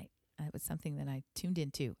 every night. It was something that I tuned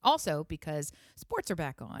into. Also, because sports are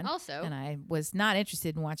back on. Also. And I was not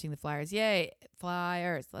interested in watching the Flyers. Yay,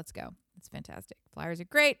 Flyers. Let's go. It's fantastic. Flyers are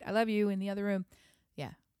great. I love you in the other room.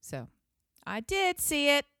 Yeah. So I did see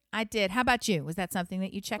it. I did. How about you? Was that something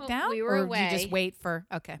that you checked out? We were away. Did you just wait for,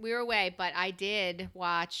 okay. We were away, but I did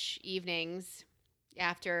watch evenings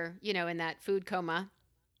after, in that food coma.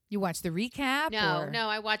 You watched the recap? No,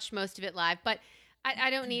 I watched most of it live, but I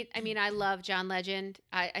don't need, I love John Legend.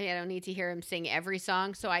 I don't need to hear him sing every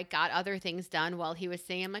song. So I got other things done while he was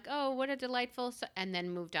singing. I'm like, oh, what a delightful, and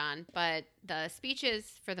then moved on. But the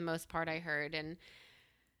speeches, for the most part, I heard. And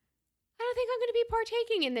I don't think I'm going to be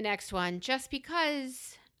partaking in the next one just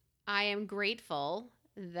because I am grateful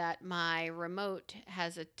that my remote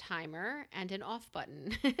has a timer and an off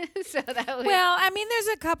button. So that was... Well,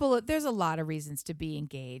 there's a lot of reasons to be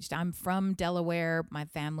engaged. I'm from Delaware. My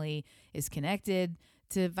family is connected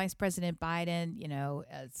to Vice President Biden.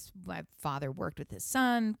 As my father worked with his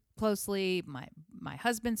son closely. My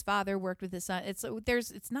husband's father worked with his son. It's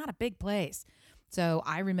not a big place. So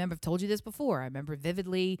I remember, I've told you this before, I remember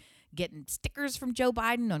vividly getting stickers from Joe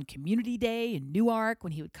Biden on Community Day in Newark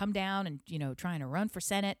when he would come down and, trying to run for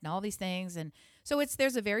Senate and all these things. And so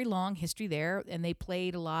there's a very long history there. And they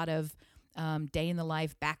played a lot of day in the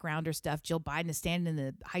life backgrounder stuff. Jill Biden is standing in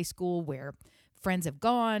the high school where friends have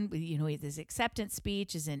gone. His acceptance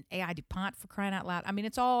speech is in AI DuPont, for crying out loud.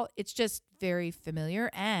 It's just very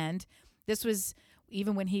familiar. And this was...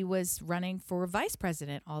 even when he was running for vice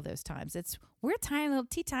president all those times. We're a tiny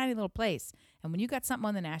little place. And when you got something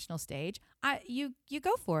on the national stage, you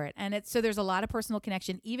go for it. And so there's a lot of personal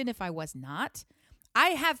connection, even if I was not.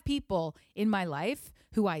 I have people in my life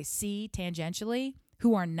who I see tangentially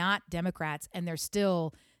who are not Democrats, and they're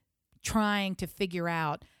still trying to figure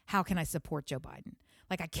out, how can I support Joe Biden?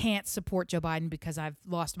 Like, I can't support Joe Biden because I've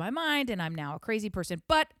lost my mind and I'm now a crazy person,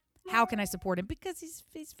 but how can I support him? Because he's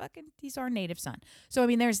our native son. So,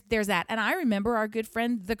 there's that. And I remember our good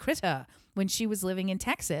friend, the Critta, when she was living in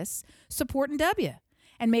Texas, supporting W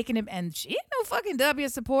and making him, and she ain't no fucking W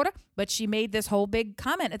supporter, but she made this whole big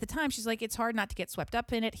comment at the time. She's like, it's hard not to get swept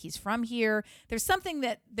up in it. He's from here. There's something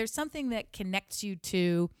that connects you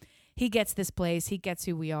to, he gets this place. He gets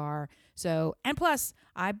who we are. So, and plus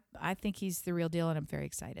I think he's the real deal, and I'm very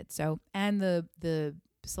excited. So, and the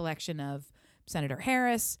selection of Senator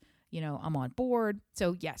Harris, I'm on board.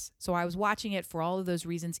 So yes. So I was watching it for all of those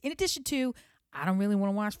reasons. In addition to, I don't really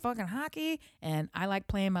want to watch fucking hockey, and I like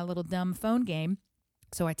playing my little dumb phone game.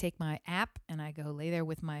 So I take my app and I go lay there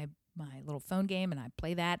with my little phone game, and I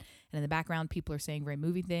play that. And in the background, people are saying very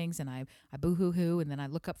moving things, and I boo-hoo-hoo. And then I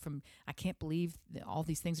look up I can't believe all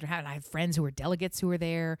these things are happening. I have friends who are delegates who are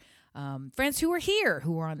there, friends who are here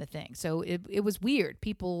who are on the thing. So it was weird.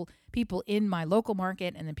 People in my local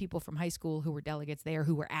market, and then people from high school who were delegates there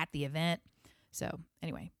who were at the event. So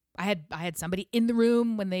anyway, I had somebody in the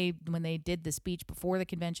room when they did the speech before the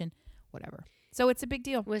convention, whatever. So it's a big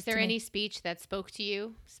deal. Was there any speech that spoke to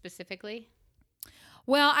you specifically?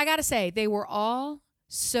 Well, I got to say, they were all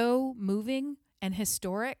so moving and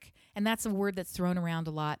historic, and that's a word that's thrown around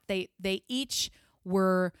a lot. They each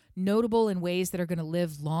were notable in ways that are going to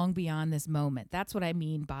live long beyond this moment. That's what I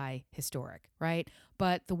mean by historic, right?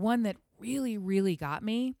 But the one that really, really got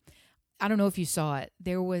me, I don't know if you saw it.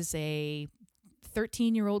 There was a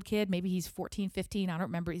 13-year-old kid, maybe he's 14, 15, I don't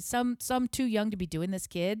remember. He's some too young to be doing this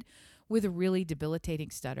kid with a really debilitating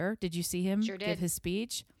stutter. Did you see him Sure did. give his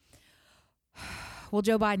speech? Well,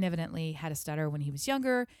 Joe Biden evidently had a stutter when he was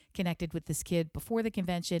younger, connected with this kid before the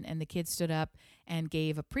convention, and the kid stood up and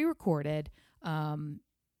gave a pre-recorded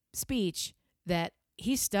speech that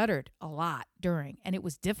he stuttered a lot during, and it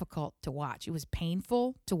was difficult to watch. It was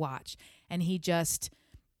painful to watch, and he just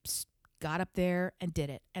got up there and did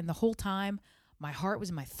it. And the whole time, my heart was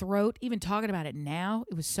in my throat. Even talking about it now,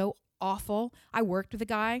 it was so awful. I worked with a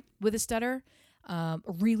guy with a stutter, a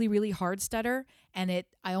really, really hard stutter. And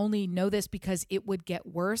I only know this because it would get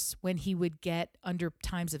worse when he would get under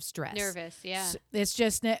times of stress. Nervous, yeah. So it's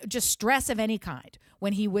just stress of any kind.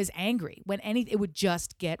 When he was angry, it would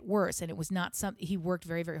just get worse. And it was not something, he worked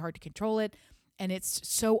very, very hard to control it. And it's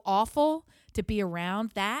so awful to be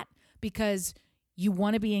around that because you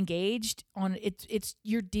want to be engaged on it.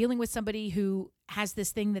 You're dealing with somebody who has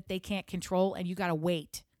this thing that they can't control, and you got to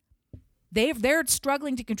wait. They're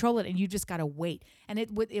struggling to control it, and you just got to wait. And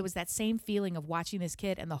it was that same feeling of watching this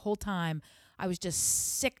kid, and the whole time I was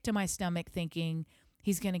just sick to my stomach thinking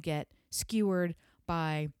he's going to get skewered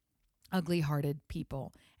by ugly-hearted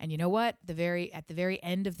people. And you know what? At the very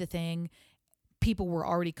end of the thing, people were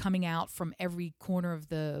already coming out from every corner of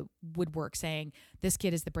the woodwork saying, this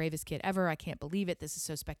kid is the bravest kid ever. I can't believe it. This is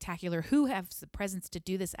so spectacular. Who has the presence to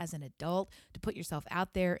do this as an adult, to put yourself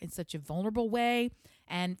out there in such a vulnerable way?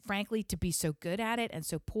 And frankly, to be so good at it and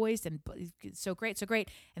so poised and so great, so great.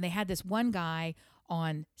 And they had this one guy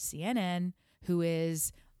on CNN who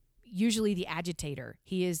is usually the agitator.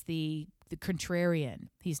 He is the contrarian.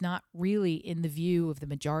 He's not really in the view of the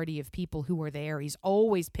majority of people who are there. He's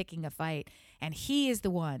always picking a fight. And he is the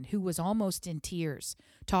one who was almost in tears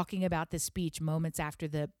talking about this speech moments after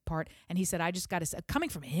the part. And he said, I just got to, coming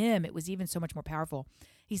from him, it was even so much more powerful.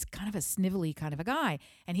 He's kind of a snivelly kind of a guy.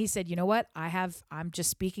 And he said, you know what? I'm just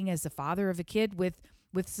speaking as the father of a kid with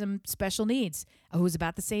some special needs who's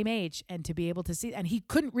about the same age, and to be able to see, and he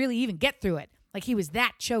couldn't really even get through it. Like he was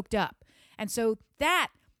that choked up. And so that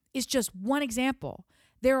is just one example.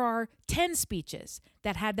 There are 10 speeches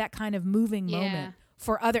that had that kind of moving moment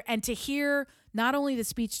for other, and to hear not only the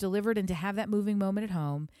speech delivered and to have that moving moment at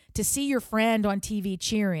home, to see your friend on TV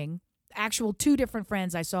cheering, actual 2 different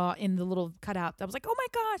friends I saw in the little cutout. I was like, oh my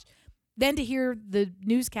gosh. Then to hear the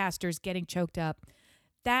newscasters getting choked up,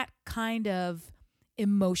 that kind of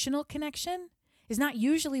emotional connection is not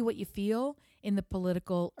usually what you feel in the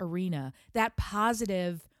political arena. That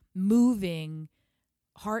positive, moving,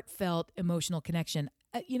 heartfelt emotional connection.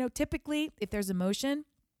 Typically, if there's emotion,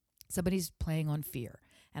 somebody's playing on fear.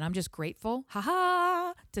 And I'm just grateful,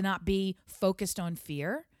 to not be focused on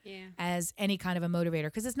fear as any kind of a motivator,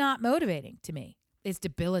 because it's not motivating to me. It's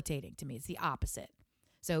debilitating to me. It's the opposite.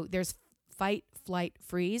 So there's fight, flight,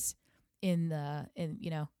 freeze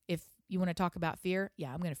if you want to talk about fear,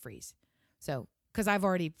 I'm going to freeze. So, because I've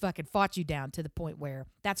already fucking fought you down to the point where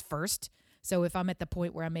that's first. So if I'm at the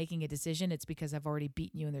point where I'm making a decision, it's because I've already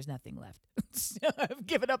beaten you and there's nothing left. So I've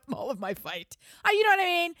given up all of my fight. You know what I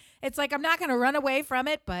mean? It's like I'm not going to run away from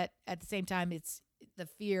it, but at the same time, it's the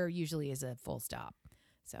fear usually is a full stop.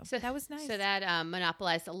 So that was nice. So that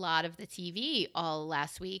monopolized a lot of the TV all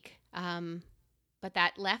last week, but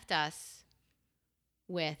that left us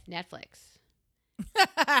with Netflix.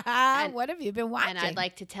 What have you been watching? And I'd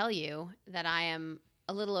like to tell you that I am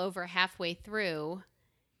a little over halfway through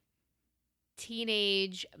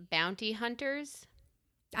Teenage Bounty Hunters.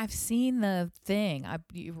 I've seen the thing.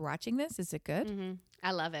 You're watching this? Is it good? Mm-hmm.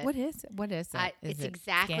 I love it. What is it? It's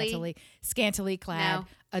exactly scantily clad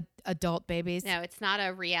adult babies. No, it's not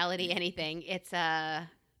a reality anything. It's I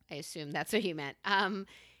assume that's what you meant.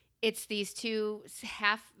 It's these 2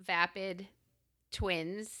 half vapid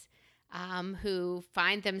twins who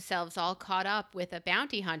find themselves all caught up with a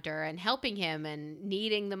bounty hunter and helping him and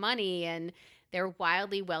needing the money, and they're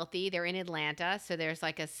wildly wealthy. They're in Atlanta, so there's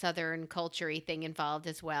like a Southern culture-y thing involved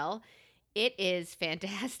as well. It is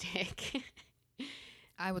fantastic.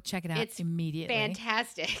 I will check it out immediately.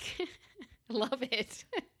 Fantastic. Love it.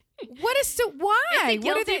 What is so? Why? It's a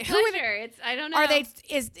what are they? pleasure. Who are they? I don't know. Are they?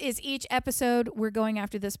 Is each episode we're going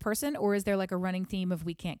after this person, or is there like a running theme of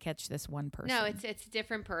we can't catch this one person? No, it's a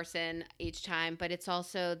different person each time, but it's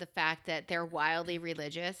also the fact that they're wildly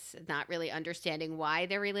religious, not really understanding why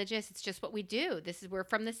they're religious. It's just what we do. We're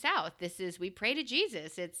from the South. We pray to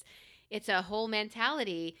Jesus. It's a whole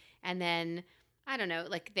mentality, and then I don't know,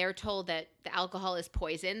 like they're told that the alcohol is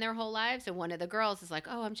poison their whole lives. And one of the girls is like,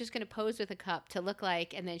 oh, I'm just going to pose with a cup to look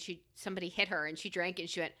like, and then somebody hit her and she drank and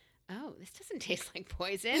she went, oh, this doesn't taste like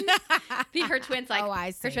poison. Her twin's like, I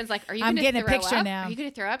see. Her twin's like, are you I'm going to getting throw a picture up? now. Are you going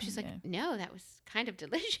to throw up? She's like, no, that was kind of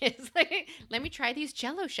delicious. Like, let me try these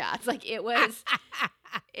Jell-O shots. Like it was,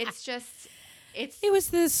 it's just. It's It was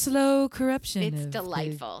the slow corruption. it's of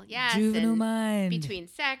delightful. the Yes, juvenile and mind. between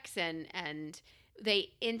sex and they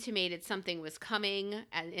intimated something was coming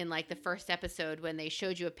and in like the first episode when they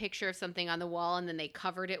showed you a picture of something on the wall and then they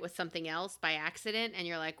covered it with something else by accident and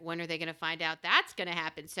you're like, when are they going to find out that's going to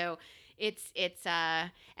happen? So it's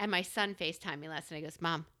and my son FaceTimed me last night. He goes,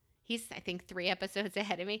 Mom, he's I think 3 episodes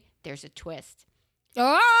ahead of me. There's a twist.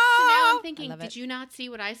 Oh, So now I'm I thinking, love it. did you not see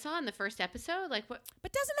what I saw in the first episode? Like what?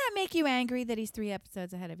 But doesn't that make you angry that he's 3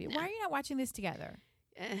 episodes ahead of you? Why are you not watching this together?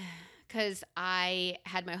 Because I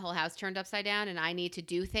had my whole house turned upside down and I need to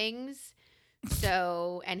do things.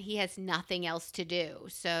 So, and he has nothing else to do.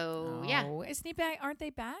 So, yeah. Oh, isn't he back? Aren't they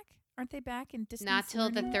back? Aren't they back in distance Not till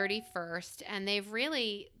the learning? 31st. And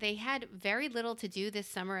they had very little to do this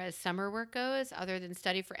summer as summer work goes, other than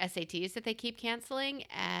study for SATs that they keep canceling.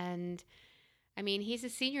 And I mean, he's a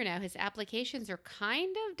senior now. His applications are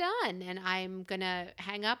kind of done. And I'm going to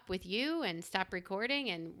hang up with you and stop recording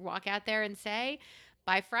and walk out there and say,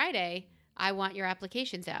 by Friday, I want your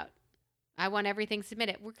applications out. I want everything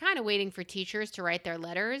submitted. We're kind of waiting for teachers to write their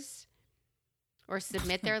letters or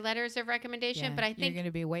submit their letters of recommendation. Yeah, But I you're think, going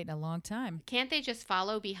to be waiting a long time. can't they just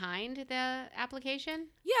follow behind the application?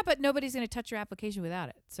 Yeah, but nobody's going to touch your application without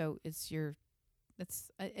it. So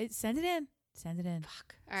send it in. Send it in.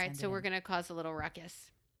 Fuck. All right, Send so it we're in. going to cause a little ruckus.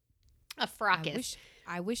 A fracas.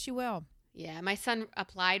 I wish you well. Yeah, my son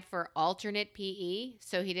applied for alternate PE,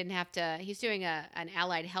 so he didn't have to. He's doing an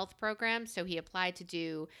allied health program, so he applied to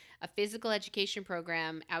do a physical education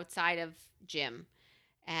program outside of gym,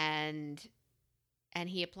 and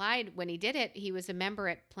he applied. When he did it, he was a member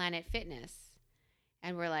at Planet Fitness,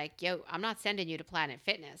 and we're like, "Yo, I'm not sending you to Planet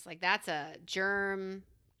Fitness. Like that's a germ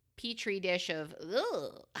petri dish of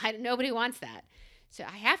ugh. Nobody wants that." So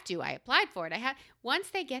I have to. I applied for it. Once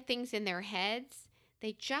they get things in their heads.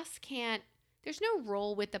 They just can't, there's no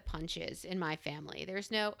roll with the punches in my family. There's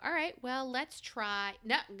no, all right, well, let's try.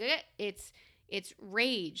 No, it's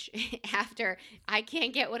rage after I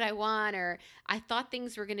can't get what I want or I thought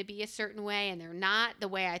things were going to be a certain way and they're not the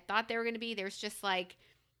way I thought they were going to be. There's just like,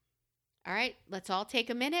 all right, let's all take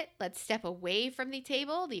a minute. Let's step away from the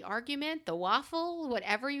table, the argument, the waffle,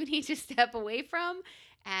 whatever you need to step away from.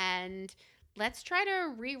 And let's try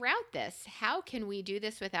to reroute this. How can we do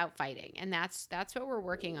this without fighting? And that's what we're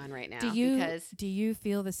working on right now. Do you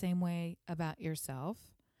feel the same way about yourself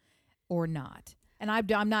or not? And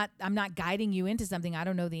I'm not guiding you into something. I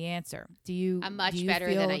don't know the answer. Do you? I'm much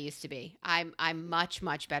better than I used to be. I'm much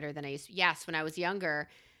better than I used to. Yes, when I was younger,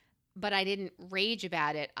 but I didn't rage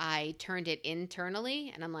about it. I turned it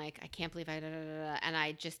internally, and I'm like, I can't believe and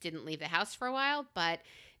I just didn't leave the house for a while. But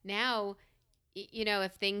now, you know,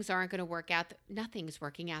 if things aren't going to work out, nothing's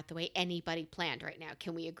working out the way anybody planned right now.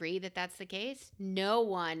 Can we agree that that's the case? No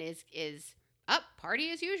one is up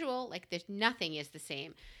party as usual. Like there's nothing is the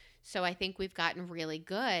same. So I think we've gotten really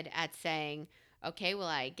good at saying, okay, well,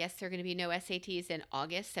 I guess there are going to be no SATs in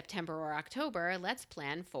August, September, or October. Let's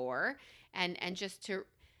plan for, and just to,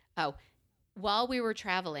 while we were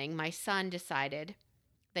traveling, my son decided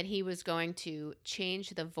that he was going to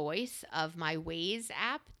change the voice of my Waze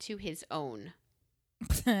app to his own.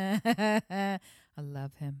 I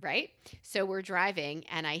love him. Right? So we're driving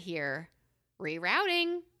and I hear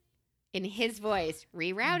rerouting in his voice,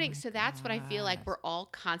 rerouting. So that's what I feel like we're all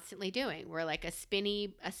constantly doing. We're like a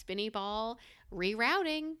spinny ball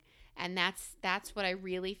rerouting. And that's what I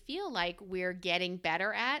really feel like we're getting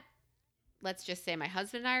better at. Let's just say my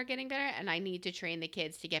husband and I are getting better and I need to train the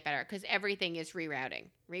kids to get better because everything is rerouting.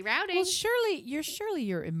 Well, surely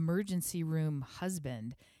your emergency room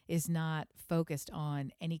husband is not focused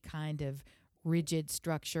on any kind of rigid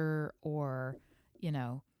structure or, you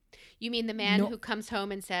know. You mean the man who comes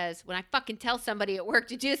home and says, when I fucking tell somebody at work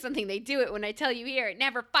to do something, they do it. When I tell you here, it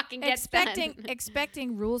never fucking gets done.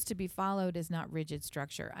 Expecting rules to be followed is not rigid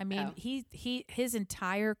structure. I mean, his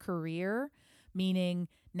entire career, meaning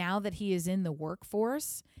now that he is in the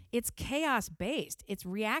workforce, it's chaos based. It's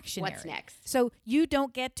reactionary. What's next? So you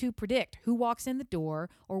don't get to predict who walks in the door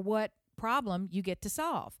or what problem you get to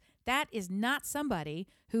solve. That is not somebody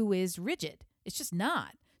who is rigid. It's just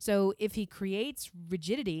not. So if he creates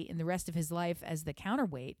rigidity in the rest of his life as the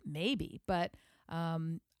counterweight, maybe. But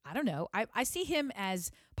I don't know. I see him as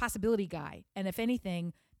possibility guy. And if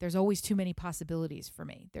anything, there's always too many possibilities for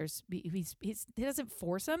me. He doesn't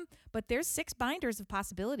force them, but there's 6 binders of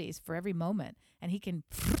possibilities for every moment. And he can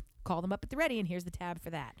call them up at the ready, and here's the tab for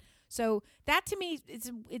that. So that to me,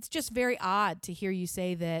 it's just very odd to hear you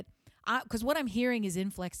say that, because what I'm hearing is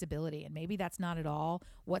inflexibility, and maybe that's not at all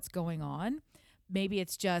what's going on. Maybe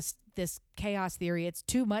it's just this chaos theory. It's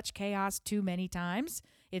too much chaos too many times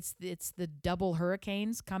it's the double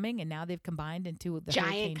hurricanes coming, and now they've combined into the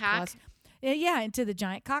Giant hurricane cock. cluster. Yeah, into the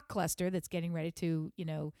giant cock cluster that's getting ready to,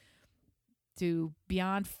 to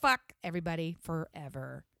beyond fuck everybody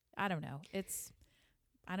forever. I don't know.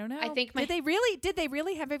 I don't know. I think did they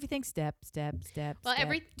really have everything step, Well, step,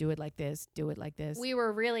 do it like this, do it like this? we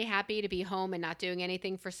were really happy to be home and not doing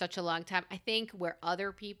anything for such a long time. I think where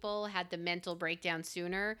other people had the mental breakdown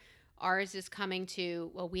sooner, ours is coming to,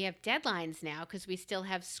 well, we have deadlines now because we still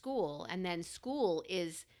have school, and then school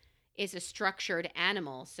is a structured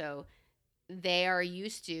animal. So they are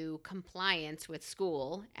used to compliance with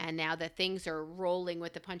school, and now that things are rolling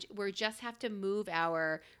with the punch, we just have to move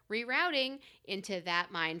our rerouting into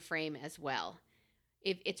that mind frame as well.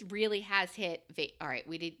 If it really has hit, all right,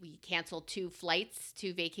 we canceled 2 flights,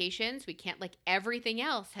 2 vacations. We can't, like, everything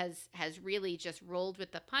else has really just rolled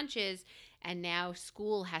with the punches, and now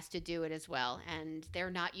school has to do it as well. And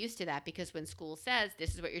they're not used to that, because when school says,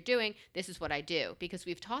 this is what you're doing, this is what I do, because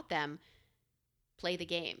we've taught them, play the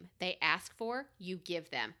game. They ask for, you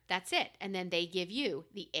give them. That's it. And then they give you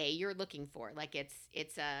the A you're looking for. Like,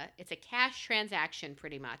 it's a cash transaction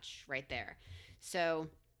pretty much right there. So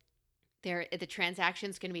the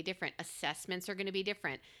transaction's going to be different. Assessments are going to be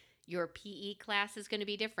different. Your PE class is going to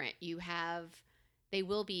be different. He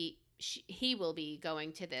will be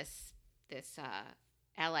going to this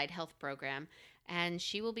allied health program, and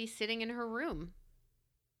she will be sitting in her room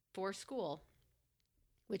for school,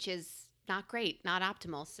 which is not great, not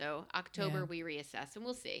optimal. So October we reassess, and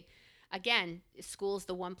we'll see. Again, school's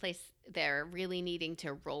the one place they're really needing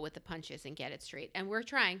to roll with the punches and get it straight. And we're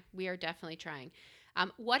trying. We are definitely trying.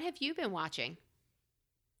 What have you been watching?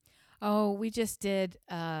 Oh, we just did.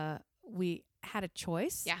 We had a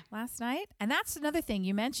choice last night. And that's another thing.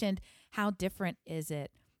 You mentioned how different is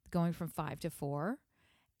it going from 5 to 4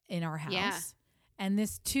 in our house. Yeah. And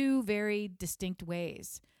this 2 very distinct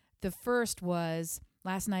ways. The first was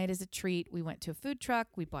last night as a treat. We went to a food truck.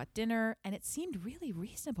 We bought dinner, and it seemed really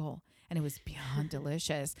reasonable. And it was beyond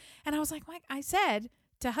delicious. And I was like, Mike, I said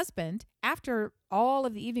to husband, after all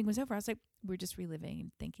of the evening was over, I was like, we're just reliving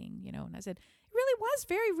and thinking, and I said, it really was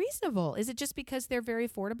very reasonable. Is it just because they're very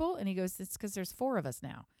affordable? And he goes, it's because there's 4 of us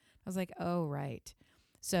now. I was like, oh, right.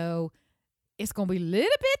 So it's going to be a little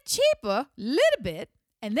bit cheaper, little bit.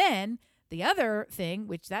 And then the other thing,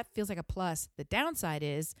 which that feels like a plus, the downside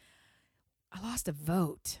is I lost a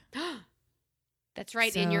vote. That's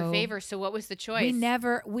right, in your favor. So what was the choice? I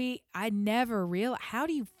never realized, how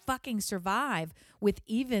do you fucking survive with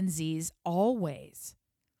evensies always?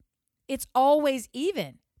 It's always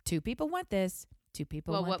even. 2 people want this, 2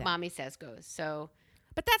 people want that. Well, what mommy says goes. So,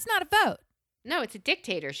 but that's not a vote. No, it's a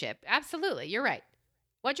dictatorship. Absolutely. You're right.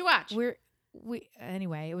 What'd you watch?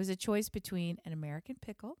 Anyway, it was a choice between An American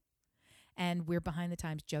Pickle and We're Behind the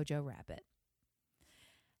Times Jojo Rabbit.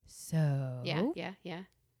 So Yeah.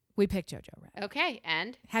 We picked Jojo Rabbit. Okay,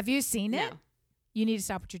 and have you seen it? No. You need to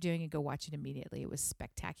stop what you're doing and go watch it immediately. It was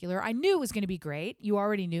spectacular. I knew it was going to be great. You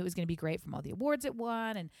already knew it was going to be great from all the awards it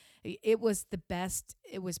won, and it was the best.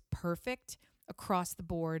 It was perfect across the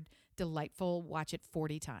board, delightful. Watch it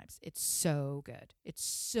 40 times. It's so good. It's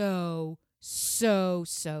so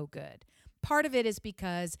good. Part of it is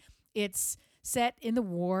because it's set in the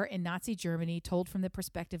war in Nazi Germany, told from the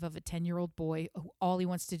perspective of a 10-year-old boy who all he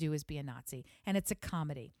wants to do is be a Nazi. And it's a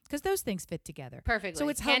comedy because those things fit together. Perfectly. So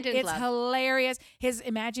it's glove. hilarious. His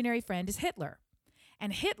imaginary friend is Hitler.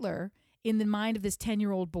 And Hitler, in the mind of this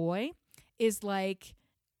 10-year-old boy, is like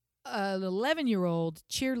an 11-year-old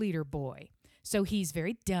cheerleader boy. So he's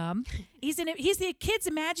very dumb. He's the kid's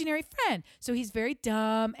imaginary friend. So he's very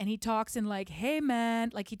dumb, and he talks in like, hey,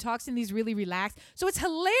 man. Like, he talks in these really relaxed. So it's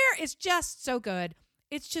hilarious. It's just so good.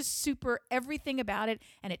 It's just super, everything about it.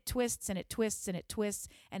 And it twists and it twists and it twists,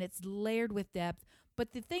 and it's layered with depth.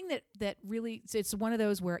 But the thing that really, it's one of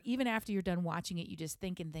those where even after you're done watching it, you just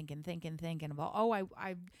think about,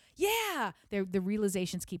 the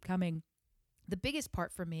realizations keep coming. The biggest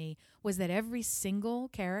part for me was that every single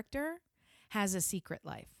character has a secret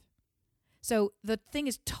life. So the thing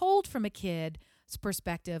is told from a kid's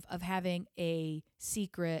perspective of having a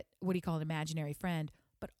secret, what do you call it, imaginary friend,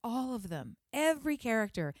 but all of them, every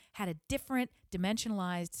character had a different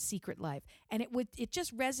dimensionalized secret life. And it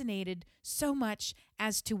just resonated so much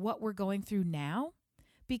as to what we're going through now,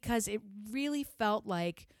 because it really felt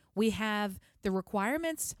like we have the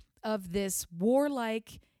requirements of this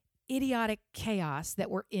warlike idiotic chaos that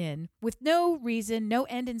we're in with no reason, no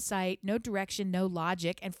end in sight, no direction, no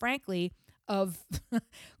logic, and frankly, of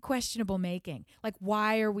questionable making. Like,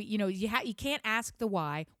 why are we, you can't ask the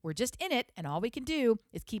why. We're just in it, and all we can do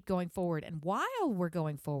is keep going forward. And while we're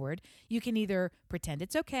going forward, you can either pretend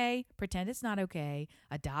it's okay, pretend it's not okay,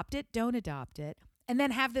 adopt it, don't adopt it, and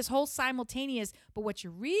then have this whole simultaneous, but what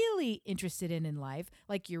you're really interested in life,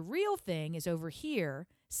 like your real thing is over here,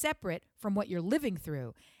 separate from what you're living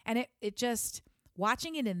through. And it just,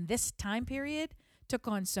 watching it in this time period took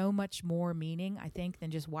on so much more meaning, I think,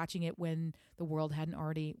 than just watching it when the world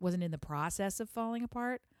wasn't in the process of falling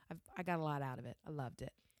apart. I got a lot out of it. I loved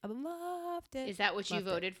it. Is that what you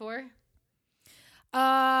voted for?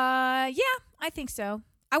 Yeah, I think so.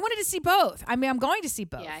 I wanted to see both. I mean, I'm going to see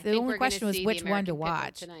both. Yeah, the only question was which one to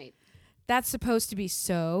watch tonight. That's supposed to be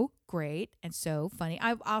so great and so funny.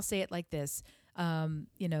 I'll say it like this.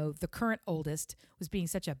 The current oldest was being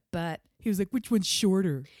such a butt. He was like, which one's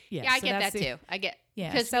shorter? Yeah, I get that too.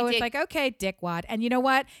 Yeah, so it's like, okay, dickwad. And you know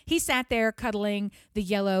what? He sat there cuddling the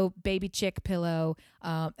yellow baby chick pillow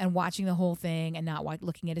and watching the whole thing and not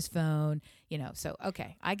looking at his phone. So,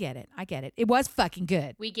 okay, I get it. It was fucking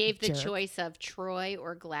good. We gave the choice of Troy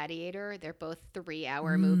or Gladiator. They're both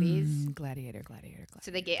 3-hour movies. Gladiator.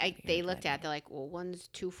 So they looked at, they're like, well, one's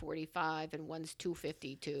 2:45 and one's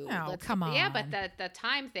 2:52. Oh, come on. Yeah, but the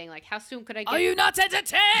time thing, like, how soon could I get? Are you not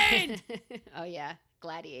entertained? Oh, yeah.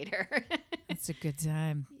 Gladiator. It's a good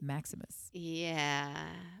time. Maximus. Yeah.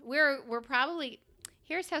 We're probably,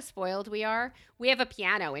 here's how spoiled we are. We have a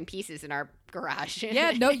piano in pieces in our garage.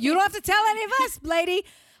 Yeah, no, you don't have to tell any of us, lady.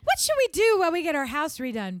 What should we do while we get our house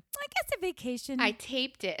redone? I guess a vacation. I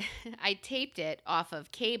taped it off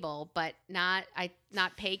of cable, but not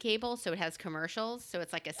pay cable, so it has commercials. So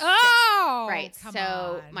it's like a right. Come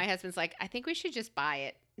so on. My husband's like, I think we should just buy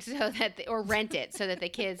it or rent it so that the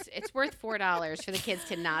kids. It's worth $4 for the kids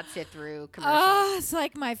to not sit through commercials. Oh, it's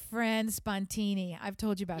like my friend Spontini. I've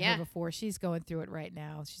told you about her before. She's going through it right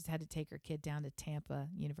now. She's had to take her kid down to Tampa,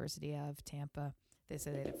 University of Tampa. They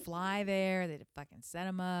said they had to fly there. They had to fucking set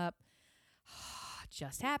them up.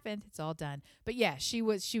 Just happened. It's all done. But yeah, she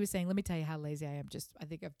was saying, let me tell you how lazy I am. I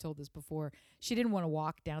think I've told this before. She didn't want to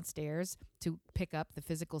walk downstairs to pick up the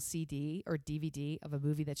physical CD or DVD of a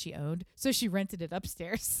movie that she owned. So she rented it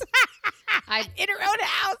upstairs in her own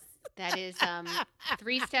house. That is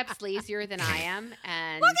 3 steps lazier than I am.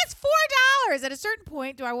 And look, it's $4. At a certain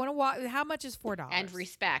point, do I want to walk? How much is $4? And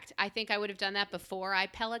respect. I think I would have done that before I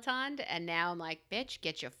Pelotoned, and now I'm like, bitch,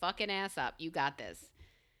 get your fucking ass up. You got this.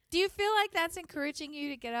 Do you feel like that's encouraging you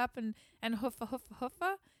to get up and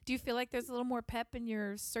hoofa? Do you feel like there's a little more pep in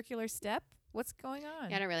your circular step? What's going on?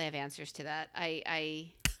 Yeah, I don't really have answers to that.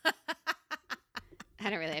 I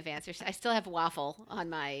don't really have answers. I still have waffle on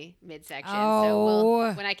my midsection.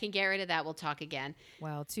 Oh. So when I can get rid of that, we'll talk again.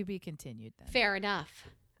 Well, to be continued then. Fair enough.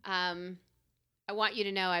 I want you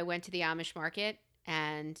to know I went to the Amish market,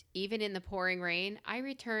 and even in the pouring rain, I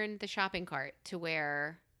returned the shopping cart to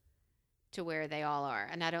where they all are,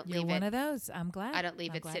 and I don't You're leave one it. of those. I'm glad. I don't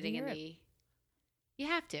leave it sitting in the. You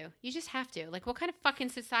have to. You just have to. Like, what kind of fucking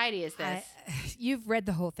society is this? You've read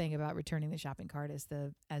the whole thing about returning the shopping cart as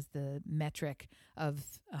the metric of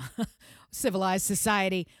civilized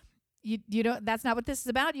society. You don't. That's not what this is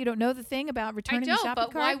about. You don't know the thing about returning the shopping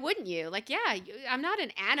cart. But why wouldn't you? Like, yeah, I'm not an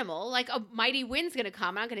animal. Like, a mighty wind's gonna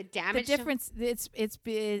come. I'm gonna damage. The difference. It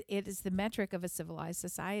is the metric of a civilized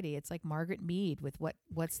society. It's like Margaret Mead with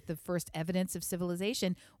what's the first evidence of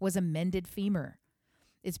civilization was a mended femur.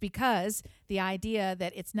 It's because the idea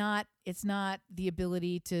that it's not the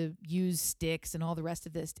ability to use sticks and all the rest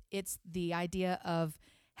of this. It's the idea of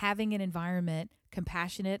having an environment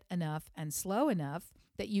compassionate enough and slow enough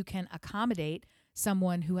that you can accommodate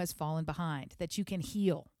someone who has fallen behind, that you can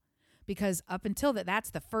heal. Because up until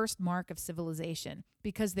that's the first mark of civilization.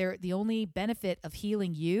 Because the only benefit of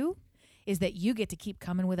healing you is that you get to keep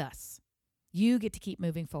coming with us. You get to keep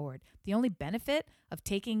moving forward. The only benefit of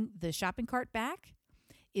taking the shopping cart back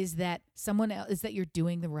is that you're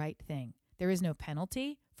doing the right thing. There is no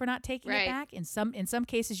penalty for not taking it back. In some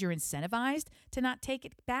cases, you're incentivized to not take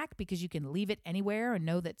it back because you can leave it anywhere and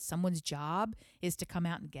know that someone's job is to come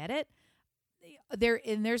out and get it.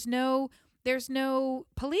 There's no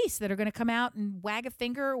police that are going to come out and wag a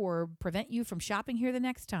finger or prevent you from shopping here the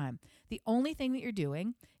next time. The only thing that you're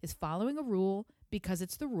doing is following a rule because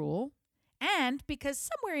it's the rule, and because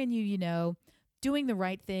somewhere in you know. Doing the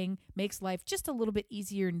right thing makes life just a little bit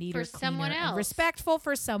easier, neater, for someone cleaner, else. and respectful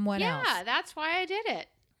for someone else. Yeah, that's why I did it.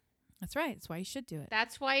 That's right. That's why you should do it.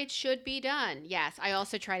 That's why it should be done. Yes, I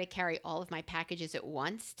also try to carry all of my packages at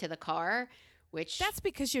once to the car, which... That's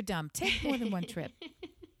because you're dumb. Take more than one trip.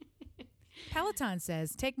 Peloton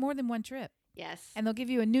says take more than one trip. Yes. And they'll give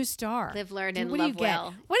you a new star. Live, learn, and What do you love get?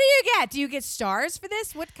 well. What do you get? Do you get stars for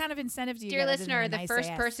this? What kind of incentive do you Dear get? listener, the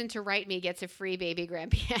first person to write me gets a free baby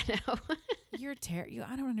grand piano. You're terrible.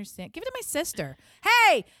 I don't understand. Give it to my sister.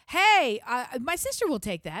 Hey, my sister will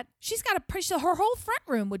take that. She's got her whole front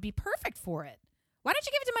room would be perfect for it. Why don't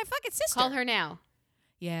you give it to my fucking sister? Call her now.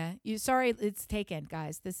 Yeah, sorry, it's taken,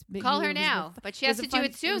 guys. Call her now, but she has to do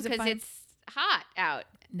it soon because it's hot out.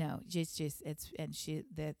 No, that's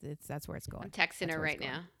where it's going. I'm texting her right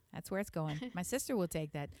now. That's where it's going. My sister will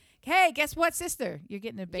take that. Hey, guess what, sister? You're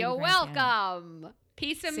getting a baby. You're grand welcome. piano.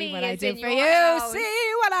 Piece of See me what I is do in for your you. house.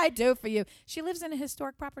 See what I do for you. She lives in a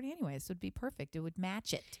historic property anyway, so it'd be perfect. It would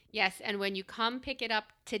match it. Yes, and when you come pick it up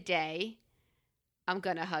today, I'm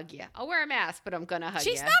gonna hug you. I'll wear a mask, but I'm gonna hug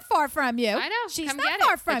you. She's not far from you. I know. She's Come not get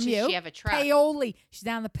far it. from But you. Does she have a truck? Paoli. She's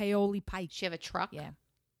down the Paoli Pike. She have a truck? Yeah.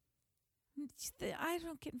 I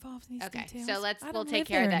don't get involved in these details. So we'll take live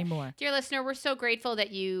care of there that. Anymore. Dear listener, we're so grateful that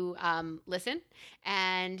you listen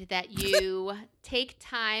and that you take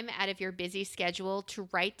time out of your busy schedule to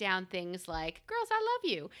write down things like, girls, I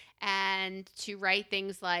love you. And to write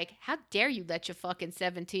things like, how dare you let your fucking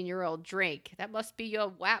 17-year-old drink? That must be your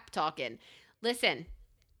WAP talking. Listen,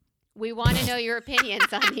 we want to know your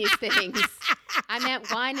opinions on these things. I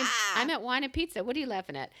meant wine and pizza. What are you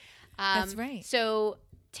laughing at? That's right. So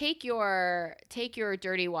take your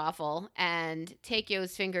dirty waffle and take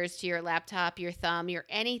those fingers to your laptop, your thumb, your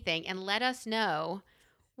anything, and let us know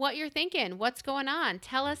what you're thinking. What's going on?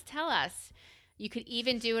 Tell us. You could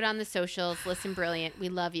even do it on the socials. Listen Brilliant. We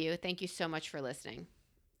love you. Thank you so much for listening.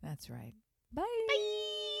 That's right. Bye.